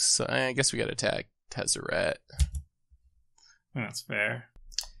attacking... I guess we gotta attack Tezzeret. That's fair.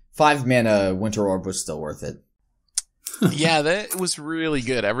 5 mana Winter Orb was still worth it. Yeah, that was really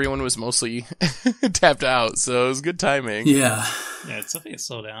good. Everyone was mostly tapped out, so it was good timing. Yeah. Yeah, it's definitely a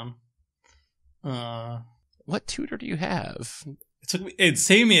slowdown. What tutor do you have? It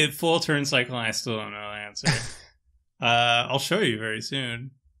saved me a full turn cycle, and I still don't know the answer. I'll show you very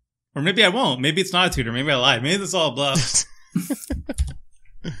soon. Or maybe I won't. Maybe it's not a tutor. Maybe I lied. Maybe this is all a bluff.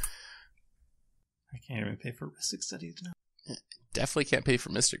 I can't even pay for Mystic Studies now. Definitely can't pay for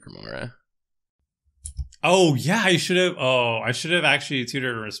Mystic Remora. Oh, yeah, I should have. I should have actually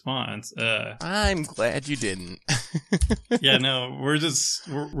tutored a response. I'm glad you didn't. Yeah, no,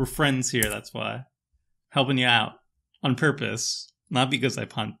 we're friends here. That's why. Helping you out on purpose, not because I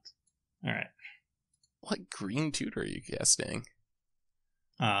punt. All right. What green tutor are you casting?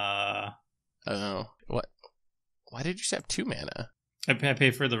 Oh, what? Why did you have 2 mana? I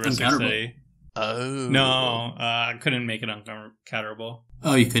pay for the Mystic Study. Oh. No, I couldn't make it uncounterable.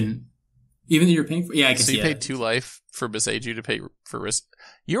 Oh, you couldn't. Even though you're paying for... Yeah, I can see So you paid 2 life for Beseiju to pay for risk.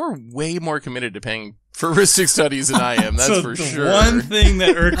 You're way more committed to paying for Mystic Studies than I am, that's so for the sure. One thing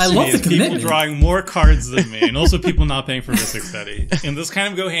that irks I me love is the people commitment. drawing more cards than me, and also people not paying for Mystic Study. And this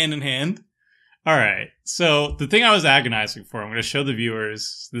kind of go hand in hand. All right, so the thing I was agonizing for, I'm going to show the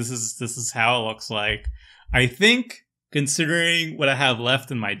viewers, this is how it looks like. I think, considering what I have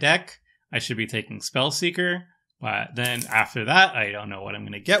left in my deck, I should be taking Spellseeker, but then after that, I don't know what I'm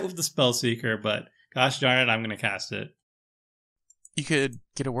going to get with the Spellseeker, but gosh darn it, I'm going to cast it. You could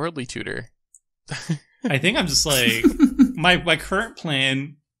get a Worldly Tutor. I think I'm just like, my current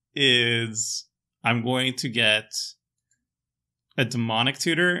plan is I'm going to get a Demonic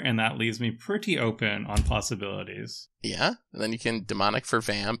Tutor, and that leaves me pretty open on possibilities. Yeah, and then you can Demonic for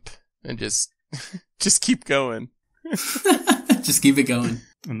Vamp, and just keep going. Just keep it going.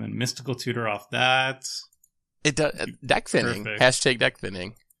 And then Mystical Tutor off that. It does deck thinning. Perfect. Hashtag deck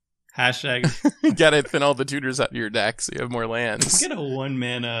thinning. Hashtag. Gotta thin all the tutors out of your deck so you have more lands. Get a 1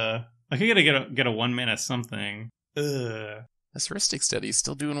 mana. I could get a 1 mana something. Ugh. This Heuristic Study's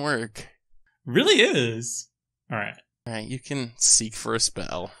still doing work. Really is. Alright. Alright, you can seek for a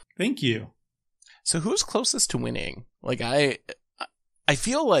spell. Thank you. So who's closest to winning? Like, I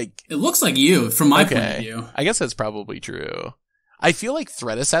feel like... It looks like you, from my point of view. I guess that's probably true. I feel like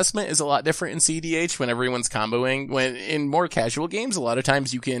threat assessment is a lot different in CEDH when everyone's comboing. When in more casual games, a lot of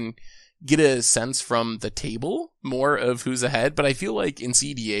times you can get a sense from the table more of who's ahead, but I feel like in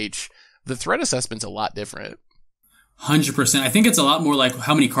CEDH, the threat assessment's a lot different. 100%. I think it's a lot more like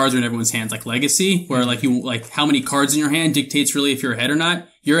how many cards are in everyone's hands, like Legacy, where like how many cards in your hand dictates really if you're ahead or not.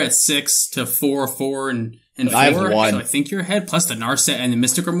 You're at 6 to 4, 4, and 4. I have 1. So I think you're ahead, plus the Narset and the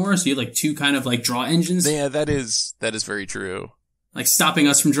Mystic Remora, so you have like 2 kind of like draw engines. Yeah, that is very true. Like stopping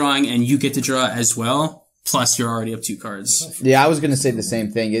us from drawing, and you get to draw as well. Plus, you're already up 2 cards. Yeah, I was going to say the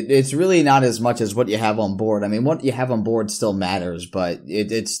same thing. It's really not as much as what you have on board. I mean, what you have on board still matters, but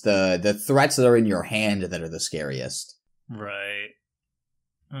it's the threats that are in your hand that are the scariest. Right.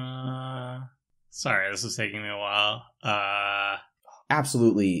 Sorry, this is taking me a while.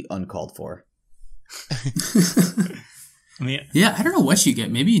 Absolutely uncalled for. I mean, Yeah, I don't know what you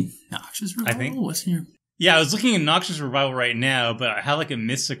get. Maybe Noxious Revival? I think- What's in your... yeah, I was looking at Noxious Revival right now, but I have like a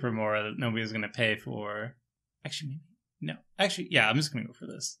Mystic Remora that nobody's going to pay for. Actually, maybe. No. Actually, yeah, I'm just going to go for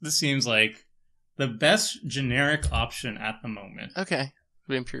this. This seems like the best generic option at the moment. Okay.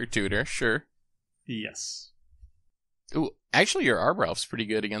 Vampire Tutor, sure. Yes. Ooh, actually your Arbor Elf's pretty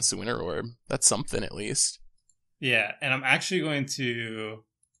good against the Winter Orb. That's something at least. Yeah, and I'm actually going to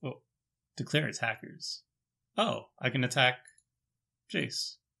declare attackers. Oh, I can attack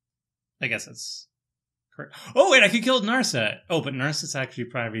Jace. I guess that's correct. Oh, wait, I could kill Narset. Oh, but Narset's actually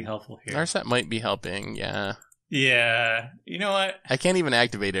probably helpful here. Narset might be helping, yeah. Yeah, you know what? I can't even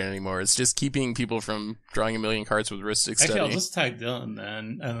activate it anymore. It's just keeping people from drawing a million cards with Heuristic Study. Actually, I'll just attack Dylan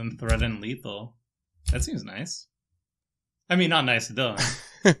then, and then threaten lethal. That seems nice. I mean, not nice to Dylan,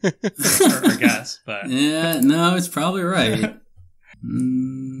 or guess, but... Yeah, no, it's probably right.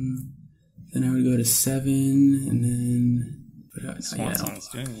 Then I would go to 7, and then... Swan Song's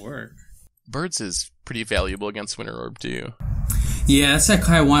doing work. Birds is pretty valuable against Winter Orb, too. Yeah, that's that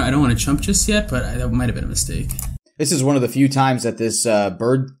I want. I don't want to chump just yet, but that might have been a mistake. This is one of the few times that this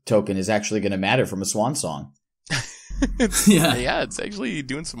bird token is actually going to matter from a Swan Song. Yeah. Yeah, it's actually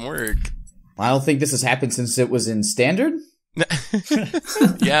doing some work. I don't think this has happened since it was in Standard.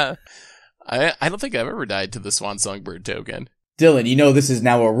 Yeah. I don't think I've ever died to the Swan Song bird token. Dylan, you know this is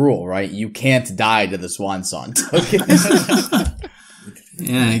now a rule, right? You can't die to the Swan Song token.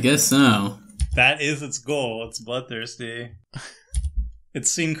 Yeah, I guess so. That is its goal. It's bloodthirsty.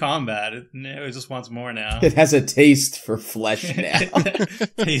 It's seen combat. It just wants more now. It has a taste for flesh now.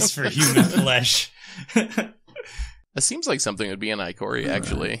 Taste for human flesh. That seems like something would be an Ikori,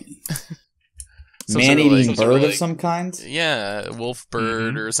 actually. Some sort of Man-eating some sort bird of of some kind? Yeah, wolf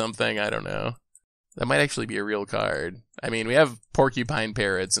bird or something. I don't know. That might actually be a real card. I mean, we have porcupine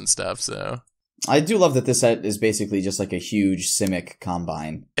parrots and stuff, so... I do love that this set is basically just like a huge Simic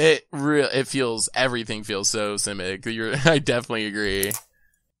combine. Everything feels so Simic. I definitely agree.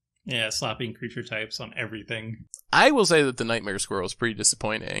 Yeah, slapping creature types on everything. I will say that the Nightmare Squirrel is pretty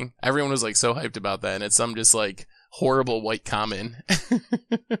disappointing. Everyone was like so hyped about that, and it's some just like horrible white common.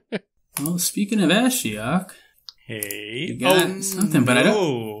 Well, speaking of Ashiok, hey, you got something, but I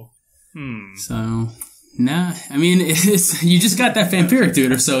don't. So, nah, I mean, it's you just got that vampiric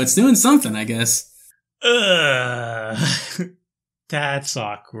tutor, so it's doing something, I guess. That's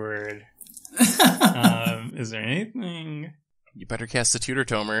awkward. Is there anything? You better cast the Tutor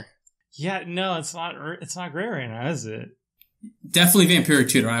Tomer. Yeah, no, it's not. It's not great right now, is it? Definitely vampiric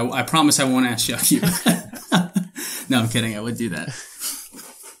tutor. I promise I won't Ashiok you. No, I'm kidding. I would do that.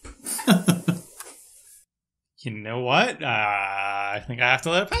 You know what? I think I have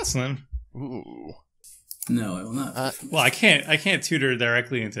to let it pass then. Ooh. No, I will not. Well, I can't tutor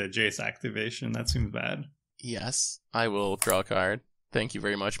directly into Jace activation. That seems bad. Yes, I will draw a card. Thank you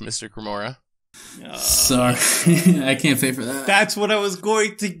very much, Mr. Cremora. Sorry, I can't pay for that. That's what I was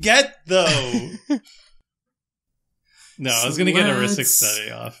going to get, though. No, I was going to get a Ristic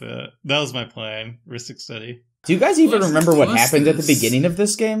Study off it. That was my plan. Ristic Study. Do you guys even remember what happened at the beginning of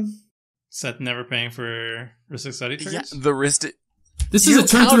this game? Seth never paying for Ristic Study triggers? Yeah, the Ristic... This is a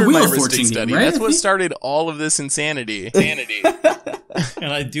turn through Wheel of Fortune study, game, right? That's what started all of this insanity.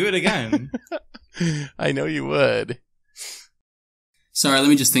 And I'd do it again. I know you would. Sorry, let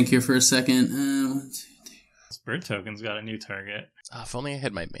me just think here for a second. 1, 2, 3. This bird token's got a new target. If only I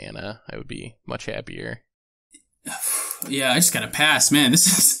had my mana, I would be much happier. Yeah, I just gotta pass, man. This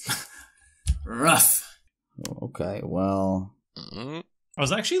is rough. Okay, well... Mm-hmm. I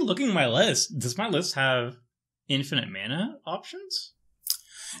was actually looking at my list. Does my list have infinite mana options?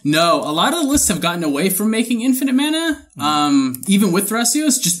 No, a lot of the lists have gotten away from making infinite mana, even with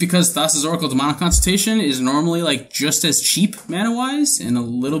Thrasios, just because Thassa's Oracle Demonic Consultation is normally like just as cheap mana-wise and a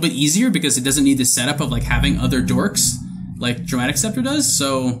little bit easier because it doesn't need the setup of like having other dorks like Dramatic Scepter does.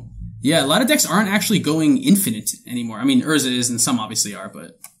 So yeah, a lot of decks aren't actually going infinite anymore. I mean, Urza is and some obviously are,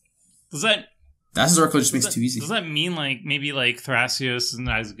 but Does that Thassa's Oracle just makes it too easy. Does that mean like maybe like Thrasios is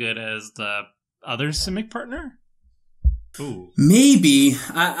not as good as the other Simic partner? Ooh. Maybe.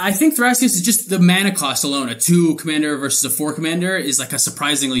 I think Thrasios is just the mana cost alone. A 2 commander versus a 4 commander is like a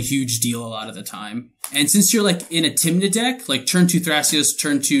surprisingly huge deal a lot of the time. And since you're like in a Tymna deck, like turn 2 Thrasios,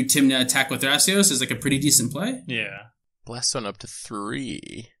 turn 2 Tymna, attack with Thrasios is like a pretty decent play. Yeah. Blast one up to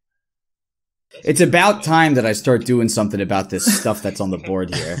 3. It's about time that I start doing something about this stuff that's on the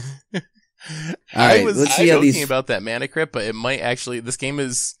board here. All right, let's see how these... about that mana crypt, but it might actually... This game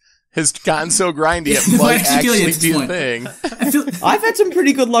has gotten so grindy, it might actually be a thing. I've had some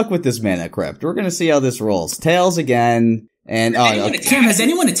pretty good luck with this mana crypt. We're gonna see how this rolls. Tails again, and Cam, has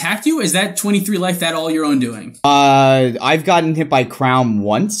anyone attacked you? Is that 23 life that all your own doing? I've gotten hit by Crown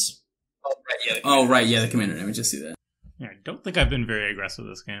once. Oh right, yeah, the commander. Let me just see that. Yeah, I don't think I've been very aggressive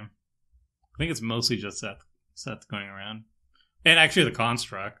this game. I think it's mostly just Seth going around, and actually the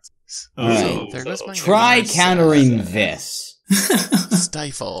construct. There goes my try countering this.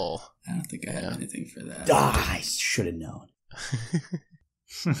 Stifle. I don't think I have anything for that. I should have known.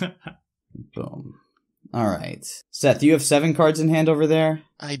 Boom. Alright. Seth, do you have 7 cards in hand over there?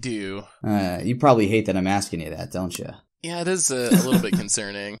 I do. You probably hate that I'm asking you that, don't you? Yeah, it is a little bit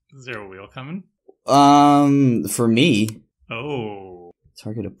concerning. Is there a wheel coming? For me. Oh.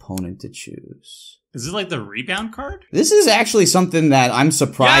 Target opponent to choose. Is it like the rebound card? This is actually something that I'm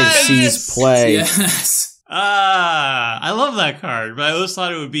surprised sees play. Yes! I love that card, but I always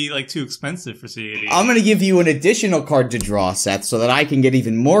thought it would be like too expensive for CEDH. I'm gonna give you an additional card to draw, Seth, so that I can get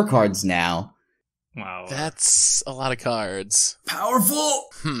even more cards now. Wow. That's a lot of cards. Powerful!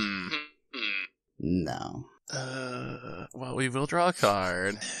 No. Well, we will draw a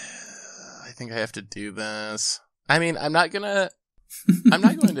card. I think I have to do this. I mean, I'm not going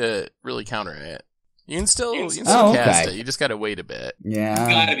to really counter it. You can still cast it. You just gotta wait a bit.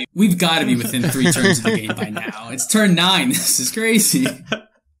 Yeah. We've gotta be within 3 turns of the game by now. It's turn 9. This is crazy. This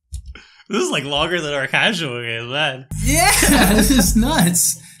is like longer than our casual game, man. Yeah, this is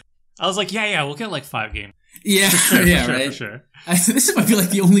nuts. I was like, yeah, we'll get like 5 games. Yeah, right. For sure. This might be like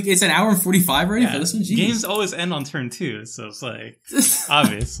the only... It's an hour and 45 already for this one? Jeez. Games always end on turn 2, so it's like...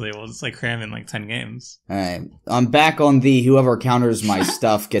 obviously, we'll just like cram in like 10 games. Alright, I'm back on the whoever counters my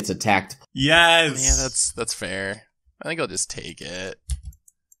stuff gets attacked. Yes! Yeah, that's fair. I think I'll just take it.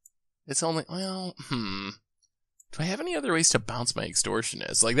 It's only... Well, Do I have any other ways to bounce my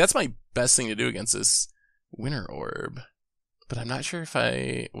Extortionist? Like, that's my best thing to do against this Winter Orb. But I'm not sure if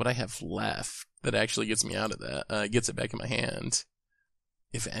what I have left. that actually gets me out of that. Gets it back in my hand.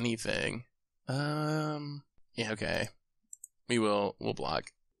 If anything. Yeah, okay. We'll block.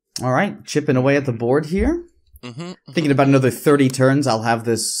 All right, chipping away at the board here. Mm-hmm. Thinking about another 30 turns, I'll have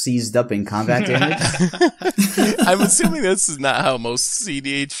this seized up in combat damage. I'm assuming this is not how most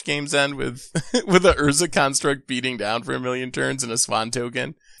CEDH games end, with a Urza construct beating down for 1,000,000 turns and a Swan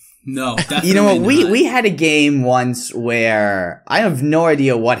token. No, definitely You know what? not. We had a game once where I have no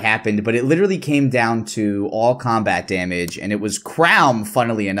idea what happened, but it literally came down to all combat damage, and it was Crown,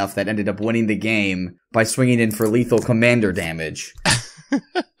 funnily enough, that ended up winning the game by swinging in for lethal commander damage.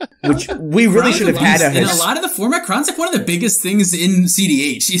 Which we really should have had in a lot of the format. Crown's like one of the biggest things in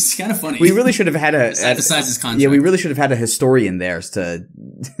CDH. It's kind of funny. We really should have had besides his contract. Yeah, we really should have had a historian there to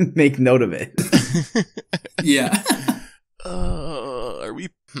make note of it. Yeah. Are we?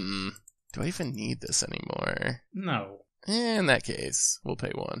 Do I even need this anymore? No. In that case, we'll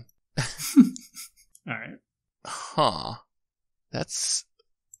pay 1. Alright. Huh. That's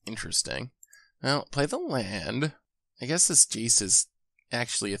interesting. Well, play the land. I guess this Jace is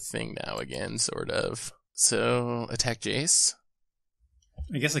actually a thing now again, sort of. So, attack Jace.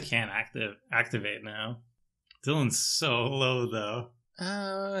 I guess I can't activate now. Dylan's so low, though.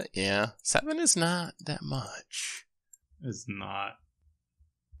 Yeah. 7 is not that much. It's not.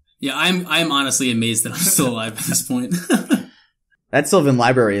 Yeah, I'm honestly amazed that I'm still alive at this point. That Sylvan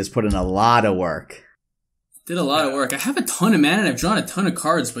Library has put in a lot of work. Did a lot of work. I have a ton of mana and I've drawn a ton of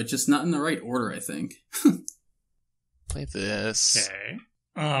cards, but just not in the right order, I think. Play this. Okay.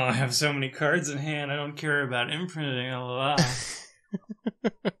 Oh, I have so many cards in hand, I don't care about imprinting a lot.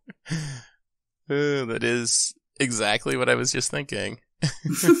 That is exactly what I was just thinking.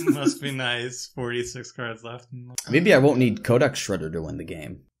 Must be nice. 46 cards left. Maybe I won't need Codex Shredder to win the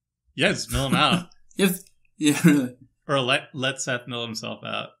game. Yeah, just mill him out. Yeah, really. Or let Seth mill himself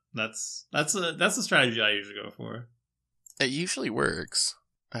out. That's the strategy I usually go for. It usually works.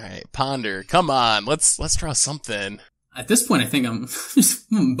 Alright, Ponder. Come on, let's draw something. At this point, I think I'm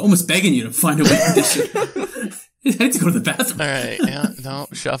almost begging you to find a way to this shit. I need to go to the bathroom. Alright, yeah, no,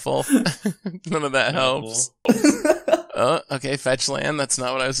 shuffle. None of that helps. Oh, okay, fetch land. That's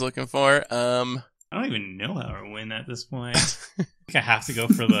not what I was looking for. I don't even know how to win at this point. I think I have to go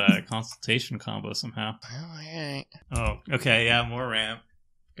for the consultation combo somehow. Alright. Oh, okay, yeah, more ramp.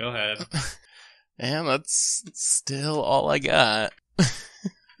 Go ahead. And that's still all I got.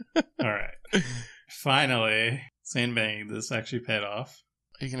 Alright. Finally, sandbanging this actually paid off.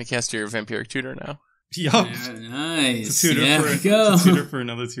 Are you gonna cast your Vampiric Tutor now? Yup. Yeah, nice. It's a tutor Go. It's a tutor for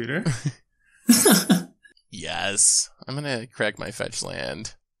another tutor. Yes. I'm gonna crack my fetch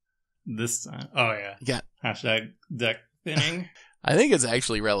land. This time. Oh, yeah. Yeah. Hashtag deck spinning. I think it's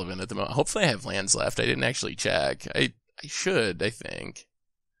actually relevant at the moment. Hopefully I have lands left. I didn't actually check. I should, I think.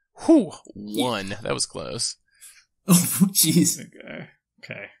 Whew. 1. That was close. Oh, jeez.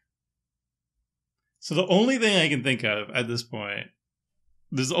 Okay. So the only thing I can think of at this point,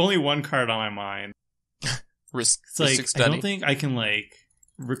 there's only one card on my mind. Risk It's like, study. I don't think I can,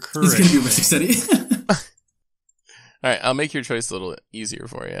 recur It's gonna be a anything. Ristic Study. Alright, I'll make your choice a little easier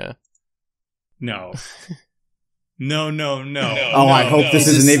for you. No. No. Oh, I hope this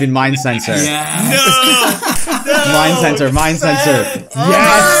isn't even Mind Sensor. Yes. No! Mind Sensor.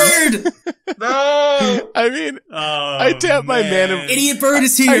 Yes! No! I mean, Oh, I tapped my mana. Idiot Bird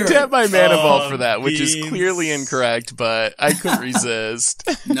is here. I tapped my mana vault Oh, for that, which is beans. clearly incorrect, but I couldn't resist.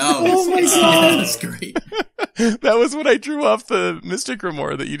 No. Oh my God. That's great. That was what I drew off the Mystic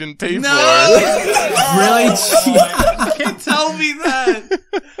Grimoire that you didn't pay No! for. Really? You can't tell me that!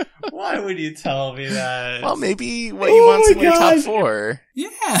 Why would you tell me that? Well, maybe what you want's my in your top God. 4.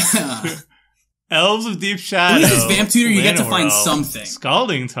 Yeah. Elves of Deep Shadow. With this Vamp Tutor, you get to find Llanowar, something.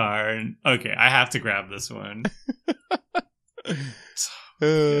 Scalding Tarn. Okay, I have to grab this one.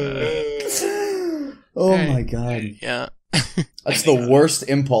 Oh Okay. my God. Yeah. That's the worst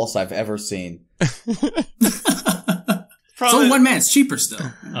impulse I've ever seen. It's only 1 man. It's cheaper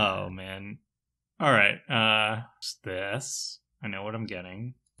still. Oh, man. Alright, just this. I know what I'm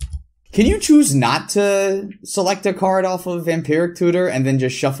getting. Can you choose not to select a card off of Vampiric Tutor and then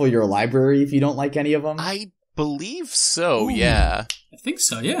just shuffle your library if you don't like any of them? I believe so, Ooh. yeah. I think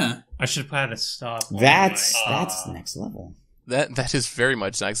so, yeah. I should have had a stop. That's on next level. That is very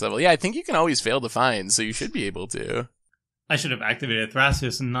much next level. Yeah, I think you can always fail to find, so you should be able to. I should have activated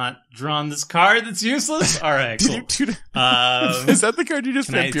Thrasios and not drawn this card that's useless. Alright, Can cool. you tutor? Um, Is that the card you just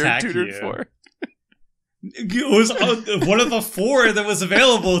can I Vampiric attack tutored you? for? It was one of the 4 that was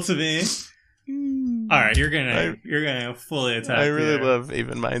available to me. Alright, you're gonna fully attack. I really here. love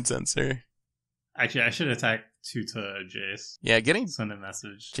Aven Mind Sensor. Actually, I should attack 2 to Jace. Yeah, getting Send a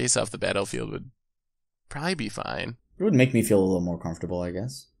message. Jace off the battlefield would probably be fine. It would make me feel a little more comfortable, I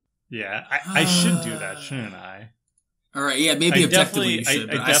guess. Yeah, I should do that, shouldn't I? All right, yeah, maybe objectively you should,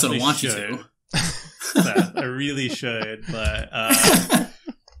 but I still don't want you to. Seth, I really should, but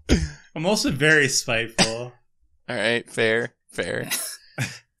I'm also very spiteful. All right, fair.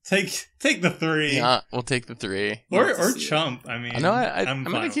 Take the 3. Yeah, we'll take the 3. Or chump. I mean, I'm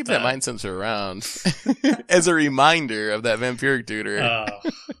going to keep that mind sensor around as a reminder of that vampiric tutor.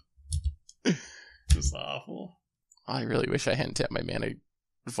 Just awful. I really wish I hadn't tapped my mana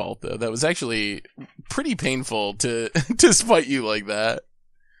vault, though. That was actually pretty painful to spite you like that.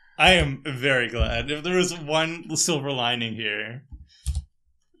 I am very glad. If there was one silver lining here,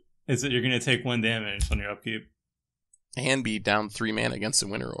 is that you're going to take 1 damage on your upkeep. And be down 3 mana against a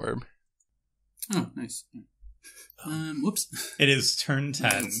Winter Orb. Oh, nice. Whoops. It is turn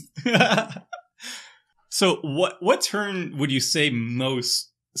 10. So what turn would you say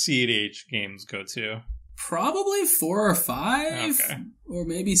most CEDH games go to? Probably 4 or 5, okay. Or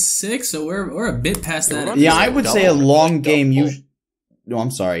maybe 6. So we're a bit past that. Yeah, I would say a long game usually. No,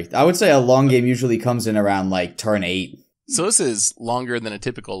 I'm sorry. I would say a long game usually comes in around like turn 8. So this is longer than a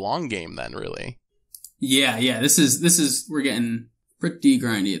typical long game, then, really. Yeah. This is we're getting pretty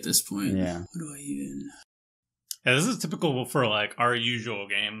grindy at this point. Yeah. What do I even? Yeah, this is typical for like our usual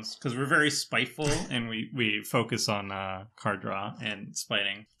games because we're very spiteful and we focus on card draw and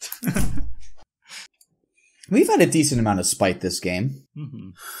spiting. We've had a decent amount of spite this game. Mm-hmm.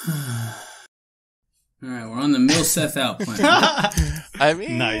 All right, we're on the mill Seth out plan. I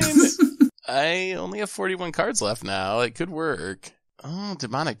mean, nice. I only have 41 cards left now. It could work. Oh,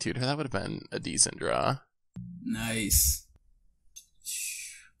 Demonic Tutor. That would have been a decent draw. Nice.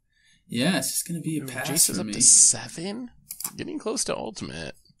 Yeah, it's just going to be a pass Jace is for up me. to 7? Getting close to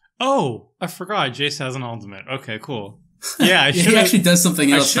ultimate. Oh, I forgot. Jace has an ultimate. Okay, cool. Yeah, I should. He actually does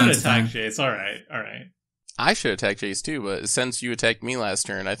something else. I should attack Jace. All right. I should attack Jace too, but since you attacked me last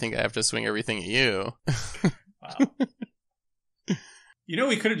turn, I think I have to swing everything at you. Wow. You know,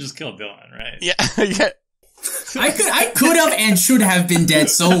 we could have just killed Dylan, right? Yeah. I could have and should have been dead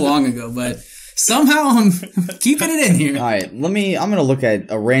so long ago, but somehow I'm keeping it in here. All right, I'm going to look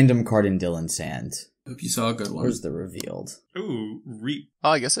at a random card in Dylan's hand. Hope you saw a good one. Where's the revealed? Ooh, Oh,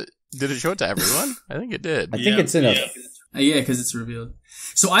 I guess did it show it to everyone? I think it did. I think it's in a... Yeah, because it's revealed.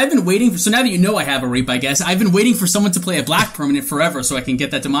 So I've been waiting so now that you know I have a Reap, I guess, I've been waiting for someone to play a black permanent forever so I can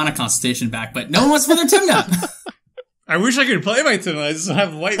get that demonic consultation back, but no one wants to play their Timna. I wish I could play my Timna. I just don't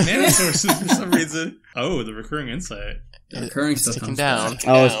have white mana sources for some reason. Oh, the recurring insight. The recurring stuff ticking comes down. back.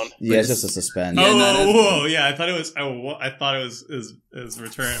 It's just a suspend. Yeah, whoa, yeah, I thought it was. I thought it was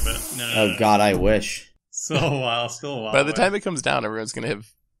return, but no. Oh God, I wish. Still a while. By the time it comes down, everyone's gonna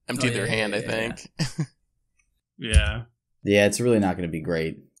have emptied their hand. I think. Yeah. Yeah, it's really not going to be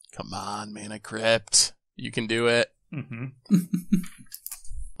great. Come on, Mana Crypt. You can do it. Mm-hmm.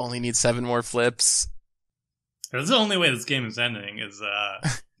 Only need 7 more flips. That's the only way this game is ending. Is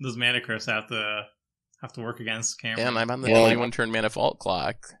those mana crypts have to work against Cameron. And I'm on the 21-turn mana fault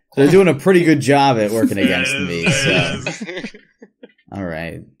clock. They're doing a pretty good job at working against me. So. All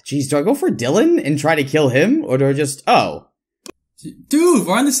right. Jeez, do I go for Dylan and try to kill him, or do I just? Oh, dude,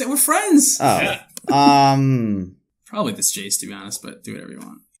 we're on the same. We're friends. Oh, yeah. Probably this Jace, to be honest, but do whatever you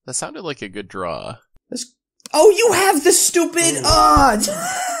want. That sounded like a good draw. Oh, you have the stupid odds.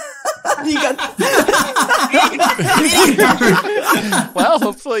 You got. Well,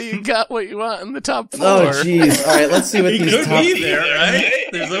 hopefully you got what you want in the top 4. Oh, jeez. All right, let's see what He these could top. be there, right?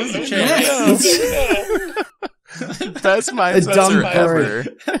 There's always a chance. Best mind sensor ever.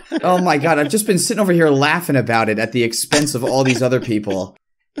 Oh my God, I've just been sitting over here laughing about it at the expense of all these other people.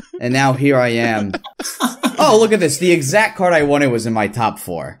 And now here I am. Oh, look at this. The exact card I wanted was in my top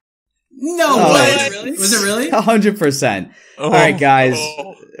 4. No way. Really? Was it really? 100%. All right, guys.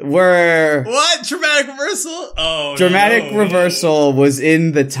 We're... What? Dramatic reversal? Oh, Dramatic reversal was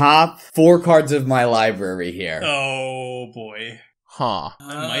in the top 4 cards of my library here. Oh, boy. Huh. That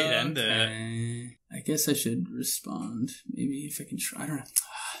might end it. I guess I should respond. Maybe if I can try. I don't know.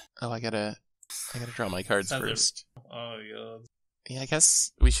 Oh, I gotta draw my cards first. Oh, God. Yeah, I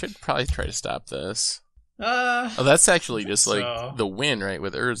guess we should probably try to stop this. Oh, that's actually just like the win, right,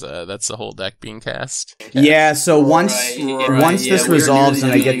 with Urza. That's the whole deck being cast. Yeah, so once this resolves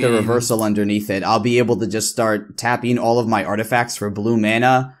and I get the game. reversal underneath it, I'll be able to just start tapping all of my artifacts for blue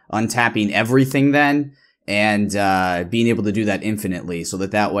mana, untapping everything then, and being able to do that infinitely, so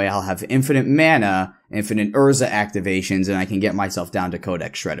that way I'll have infinite mana, infinite Urza activations, and I can get myself down to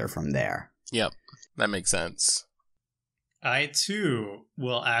Codex Shredder from there. Yep, that makes sense. I, too,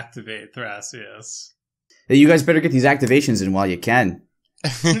 will activate Thrasius. Hey, you guys better get these activations in while you can.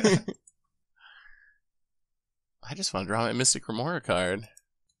 I just want to draw my Mystic Remora card.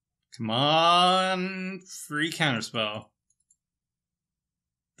 Come on, free counterspell.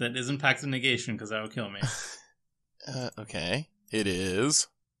 That isn't Pact of Negation, because that would kill me. Okay. It is.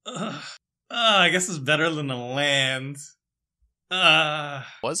 I guess it's better than a land.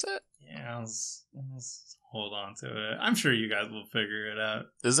 Was it? Yeah, let's hold on to it. I'm sure you guys will figure it out.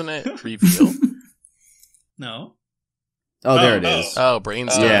 Isn't it reveal? No. Oh, there it is. Oh,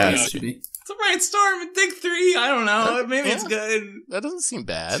 Brainstorm. Yeah. It should be. It's a brainstorm. Dig 3. I don't know. Maybe it's good. That doesn't seem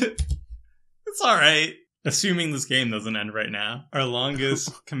bad. It's alright. Assuming this game doesn't end right now. Our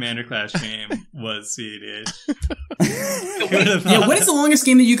longest Commander Clash game was CEDH. Yeah, what is the longest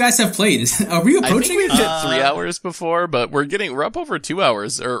game that you guys have played? Are we I think approaching we it? did 3 hours before, but we're up over 2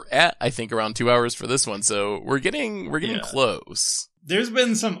 hours, or at, I think, around 2 hours for this one, so we're getting close. There's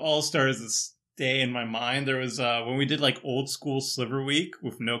been some all-stars that stay in my mind. There was, when we did, like, old school Sliver Week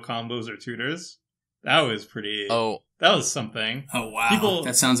with no combos or tutors. That was pretty... Oh. That was something. Oh, wow.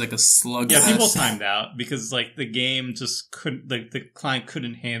 That sounds like a slug. Yeah, people timed out because, like, the game just couldn't... Like, the client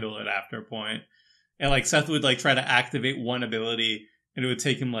couldn't handle it after a point. And, like, Seth would, like, try to activate one ability, and it would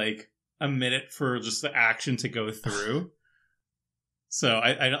take him, like, a minute for just the action to go through. So,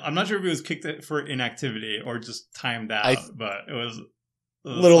 I'm not sure if it was kicked for inactivity or just timed out, but it was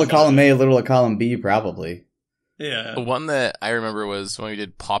little of column A, little of column B, probably. Yeah. The one that I remember was when we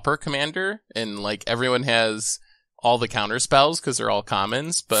did Pauper Commander, and, like, everyone has all the counter spells because they're all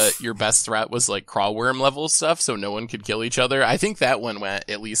commons, but your best threat was, like, Crawworm level stuff, so no one could kill each other. I think that one went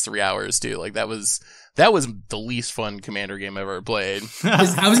at least 3 hours, too. Like, that was the least fun Commander game I've ever played.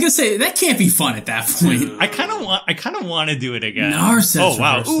 I was gonna say, that can't be fun at that point. I kind of want to do it again. Narset's Oh,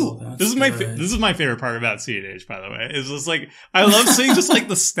 wow. Reversal, Ooh, this is my favorite part about CEDH, by the way. It's just, like, I love seeing just, like,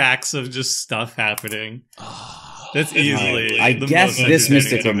 the stacks of just stuff happening. That's easily. I the guess most this entertaining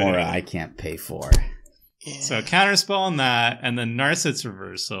Mystic thing. Remora I can't pay for. Yeah. So counterspell on that, and then Narset's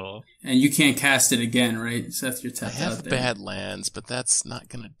Reversal. And you can't cast it again, right? Seth, you're I tapped out have there. bad lands, but that's not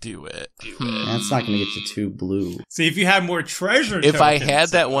gonna do it. That's not going to get you 2 blue. See, if you had more treasure If I tokens, had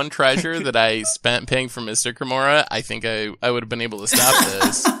that one treasure that I spent paying for Mystic Remora, I think I would have been able to stop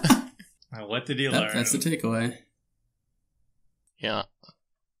this. What did he learn? That's the takeaway. Yeah.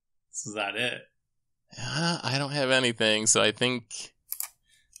 So is that it? I don't have anything, so I think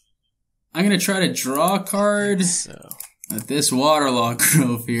I'm gonna try to draw a card so. at this Waterlog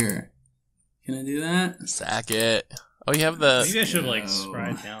Grove here. Can I do that? Sack it. Oh, you have Maybe the I should, like,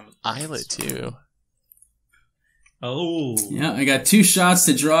 sprite down. Islet, too. Oh. Yeah, I got 2 shots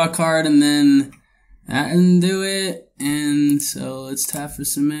to draw a card and then that and do it. And so let's tap for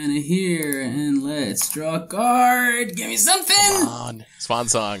some mana here and let's draw a card. Give me something! Come on. Swan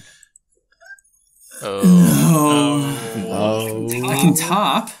Song. Oh. Oh. I can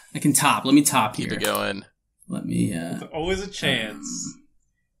top. Let me top Keep here. it going. Let me, There's always a chance.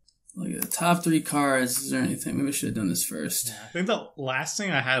 look at the top 3 cards. Is there anything? Maybe I should have done this first. I think the last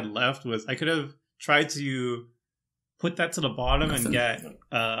thing I had left was I could have tried to put that to the bottom Nothing. and get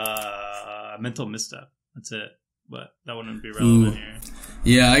Mental Misstep. That's it. But that wouldn't be relevant here.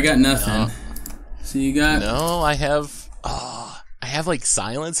 Yeah, I got nothing. No. So you got... No, I have like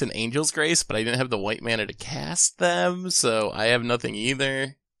Silence and Angel's Grace, but I didn't have the white mana to cast them, so I have nothing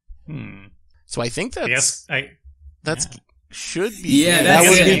either. So I think should be Yeah, That that's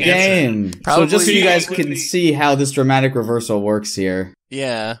would be it. game. Probably- So just so you guys can see how this dramatic reversal works here.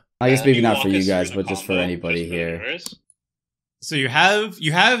 Yeah. I guess maybe not for walk you us guys, through the but just for combo, anybody just for here. viewers? So you have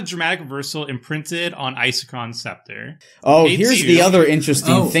Dramatic Reversal imprinted on Isochron Scepter. Oh, It's here's you. the other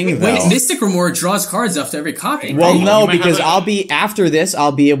interesting thing, though. Wait, Mystic Remora draws cards after every copy. Well, right? no, You might because have a- after this,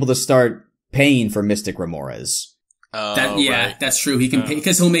 I'll be able to start paying for Mystic Remoras. Right. That's true. He can pay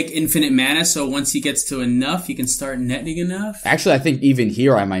because he'll make infinite mana. So once he gets to enough, he can start netting enough. Actually, I think even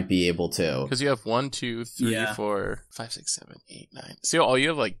here I might be able to. Because you have 1, 2, 3, Yeah. 4, 5, 6, 7, 8, 9. So you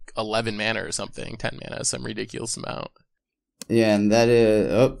have like 11 mana or something, 10 mana, some ridiculous amount. Yeah, and that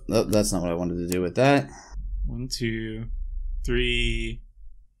is... Oh, that's not what I wanted to do with that. 1, 2, 3,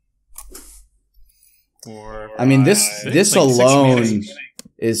 4. I mean, this 5, this like 6 alone mana.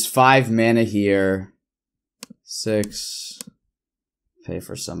 is 5 mana here. 6. Pay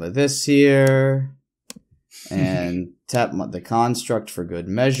for some of this here. And tap the construct for good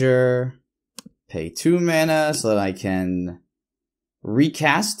measure. Pay 2 mana so that I can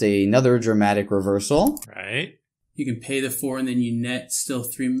recast another dramatic reversal. Right. You can pay the 4 and then you net still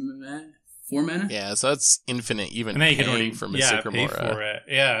 4 mana. Yeah, so that's infinite even And then you can paying already for pay Mystic for Remora. it.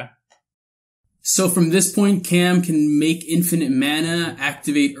 Yeah. So from this point, Cam can make infinite mana,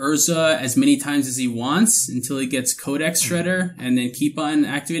 activate Urza as many times as he wants until he gets Codex Shredder, and then keep on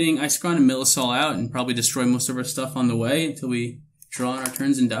activating Icecrown and mill us all out and probably destroy most of our stuff on the way until we draw on our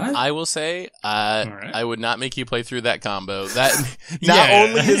turns and die. I will say, right. I would not make you play through that combo. That not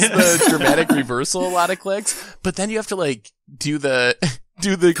only is the dramatic reversal a lot of clicks, but then you have to like do the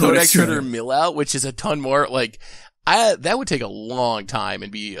Codex Shredder mill out, which is a ton more. Like, that would take a long time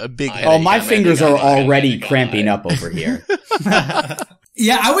and be a big headache. Oh, my fingers are already cramping up over here.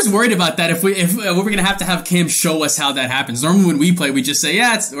 Yeah, I was worried about that. If we're gonna have to have Cam show us how that happens. Normally, when we play, we just say,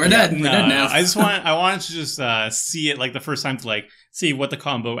 "Yeah, we're dead. We're dead now." I wanted to just see it like the first time to like see what the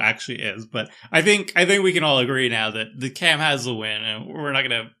combo actually is. But I think we can all agree now that the Cam has the win, and we're not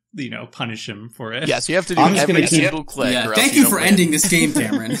gonna punish him for it. Yes, you have to do every single click. Yeah, thank you for ending this game,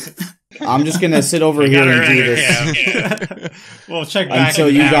 Cameron. I'm just gonna sit over here and do this. We'll check back until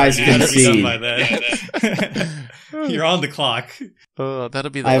you guys can see. You're on the clock. Oh,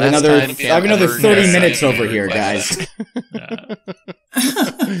 that'll be the I have last another. time I have another 30 minutes over here, guys.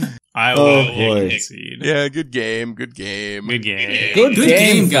 I will boy. concede. Yeah, good game. Good game. Good game. Good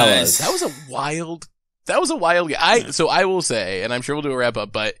game, guys. That was a wild game. So I will say, and I'm sure we'll do a wrap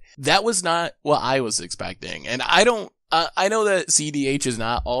up, but that was not what I was expecting. And I know that CEDH is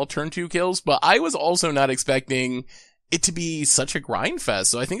not all turn 2 kills, but I was also not expecting it to be such a grind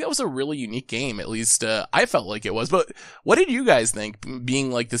fest. So I think that was a really unique game. At least, I felt like it was. But what did you guys think, being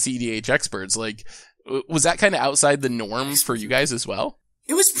like the CEDH experts? Like, was that kind of outside the norm for you guys as well?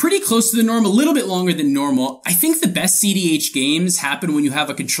 It was pretty close to the norm, a little bit longer than normal. I think the best CEDH games happen when you have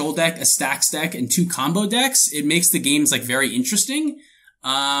a control deck, a Stax deck, and 2 combo decks. It makes the games like very interesting.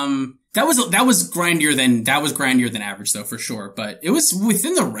 That was grindier than average though, for sure. But it was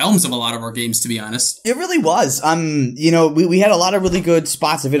within the realms of a lot of our games, to be honest. It really was. We had a lot of really good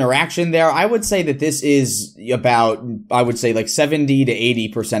spots of interaction there. I would say that this is about, like 70 to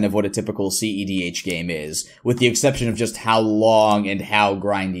 80% of what a typical CEDH game is, with the exception of just how long and how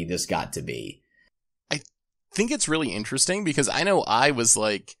grindy this got to be. I think it's really interesting because I know I was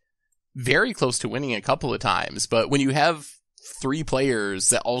like very close to winning a couple of times, but when you have 3 players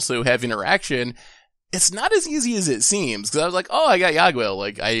that also have interaction, it's not as easy as it seems. Because I was like, oh, I got Yagwil.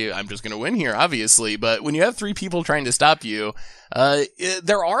 Like, I'm just going to win here, obviously. But when you have 3 people trying to stop you,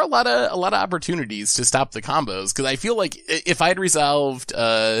 there are a lot of opportunities to stop the combos. Because I feel like if I'd resolved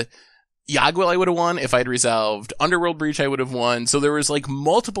Yagwil, I would have won. If I'd resolved Underworld Breach, I would have won. So there was like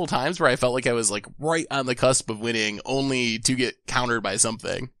multiple times where I felt like I was like right on the cusp of winning, only to get countered by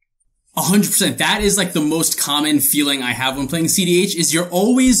something. 100%. That is like the most common feeling I have when playing CEDH is you're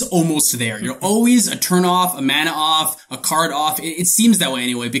always almost there. You're always a turn off, a mana off, a card off. It seems that way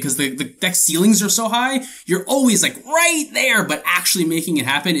anyway because the deck ceilings are so high. You're always like right there, but actually making it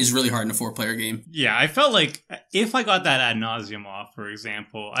happen is really hard in a 4-player game. Yeah, I felt like if I got that ad nauseum off, for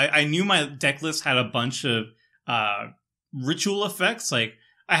example, I knew my deck list had a bunch of ritual effects. Like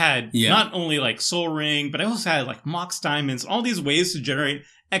I had not only like Soul Ring, but I also had like Mox Diamonds, all these ways to generate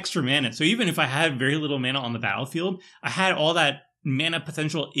extra mana. So even if I had very little mana on the battlefield, I had all that mana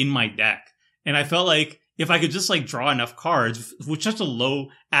potential in my deck. And I felt like if I could just like draw enough cards with such a low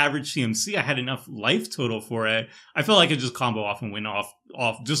average CMC, I had enough life total for it. I felt like I could just combo off and win off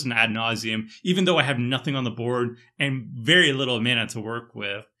just an ad nauseum, even though I have nothing on the board and very little mana to work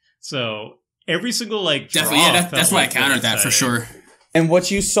with. So every single like definitely, yeah, that's why I countered that for sure. And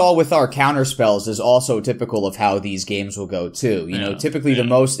what you saw with our counter spells is also typical of how these games will go too. Typically the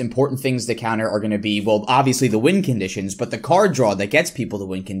most important things to counter are going to be, well, obviously the win conditions, but the card draw that gets people to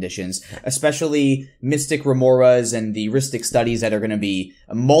win conditions, especially Mystic Remoras and the Rhystic Studies that are going to be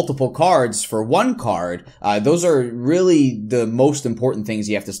multiple cards for one card. Those are really the most important things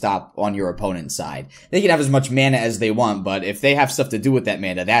you have to stop on your opponent's side. They can have as much mana as they want, but if they have stuff to do with that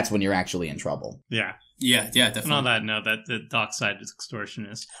mana, that's when you're actually in trouble. Yeah. Yeah, definitely. And on that note, that the Dockside is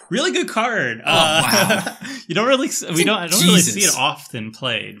Extortionist. Really good card. Wow. I don't really see it often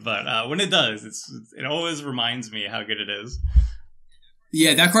played, but when it does, it always reminds me how good it is.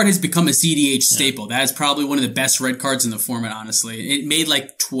 Yeah, that card has become a CEDH staple. That is probably one of the best red cards in the format, honestly. It made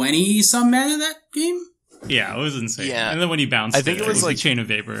like 20 some mana that game. Yeah, it was insane. Yeah. And then when he bounced I think it was like Chain of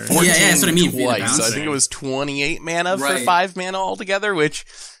Vapor. Yeah, that's what I mean. Twice. So I think it was 28 mana for 5 mana altogether, which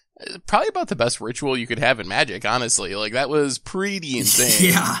probably about the best ritual you could have in Magic, honestly. Like, that was pretty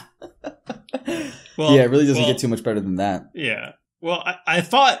insane. Yeah. It really doesn't get too much better than that. Yeah. Well, I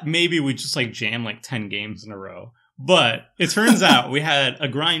thought maybe we'd just, like, jam, like, 10 games in a row. But it turns out we had a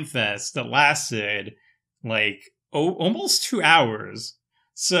grind fest that lasted, like, almost 2 hours.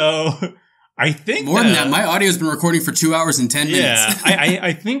 So I think more than that. My audio's been recording for 2 hours and 10 minutes. Yeah,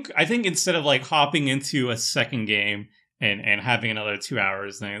 I think instead of like hopping into a second game and having another 2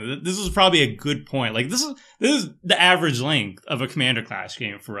 hours thing, this is probably a good point. Like this is the average length of a Commander Clash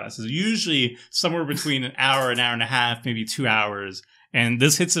game for us. Is usually somewhere between an hour and a half, maybe 2 hours, and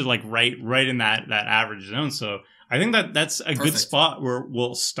this hits it like right in that average zone. So I think that's a good spot where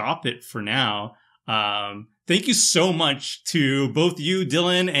we'll stop it for now. Thank you so much to both you,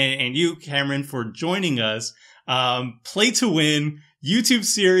 Dylan, and you, Cameron, for joining us. Play to Win, YouTube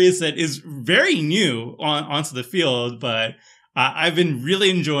series that is very new onto the field, but I've been really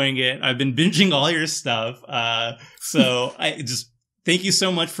enjoying it. I've been binging all your stuff. So I just thank you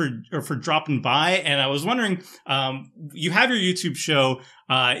so much for dropping by. And I was wondering, you have your YouTube show.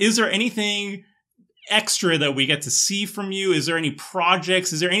 Is there anything extra that we get to see from you? Is there any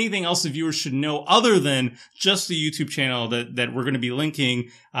projects? Is there anything else the viewers should know other than just the YouTube channel that we're going to be linking?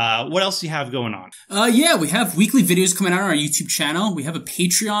 What else do you have going on? Yeah, we have weekly videos coming out on our YouTube channel. We have a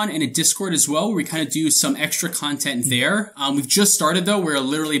Patreon and a Discord as well, where we kind of do some extra content there. We've just started though. We're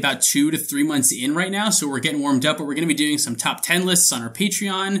literally about 2 to 3 months in right now, so we're getting warmed up, but we're going to be doing some top 10 lists on our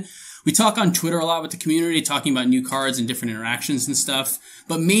Patreon. We talk on Twitter a lot with the community, talking about new cards and different interactions and stuff.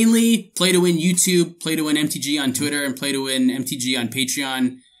 But mainly, Play to Win YouTube, Play to Win MTG on Twitter, and Play to Win MTG on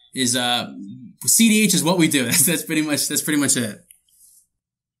Patreon is CEDH is what we do. That's pretty much it.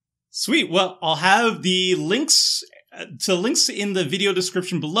 Sweet. Well, I'll have the links in the video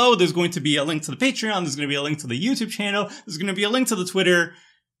description below. There's going to be a link to the Patreon. There's going to be a link to the YouTube channel. There's going to be a link to the Twitter.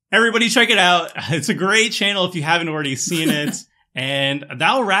 Everybody check it out. It's a great channel if you haven't already seen it. And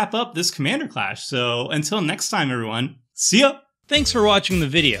that'll wrap up this Commander Clash. So until next time, everyone, see ya! Thanks for watching the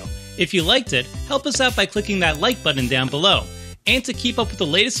video. If you liked it, help us out by clicking that like button down below. And to keep up with the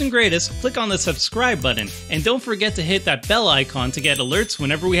latest and greatest, click on the subscribe button. And don't forget to hit that bell icon to get alerts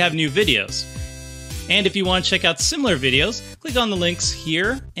whenever we have new videos. And if you want to check out similar videos, click on the links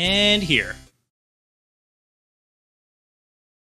here and here.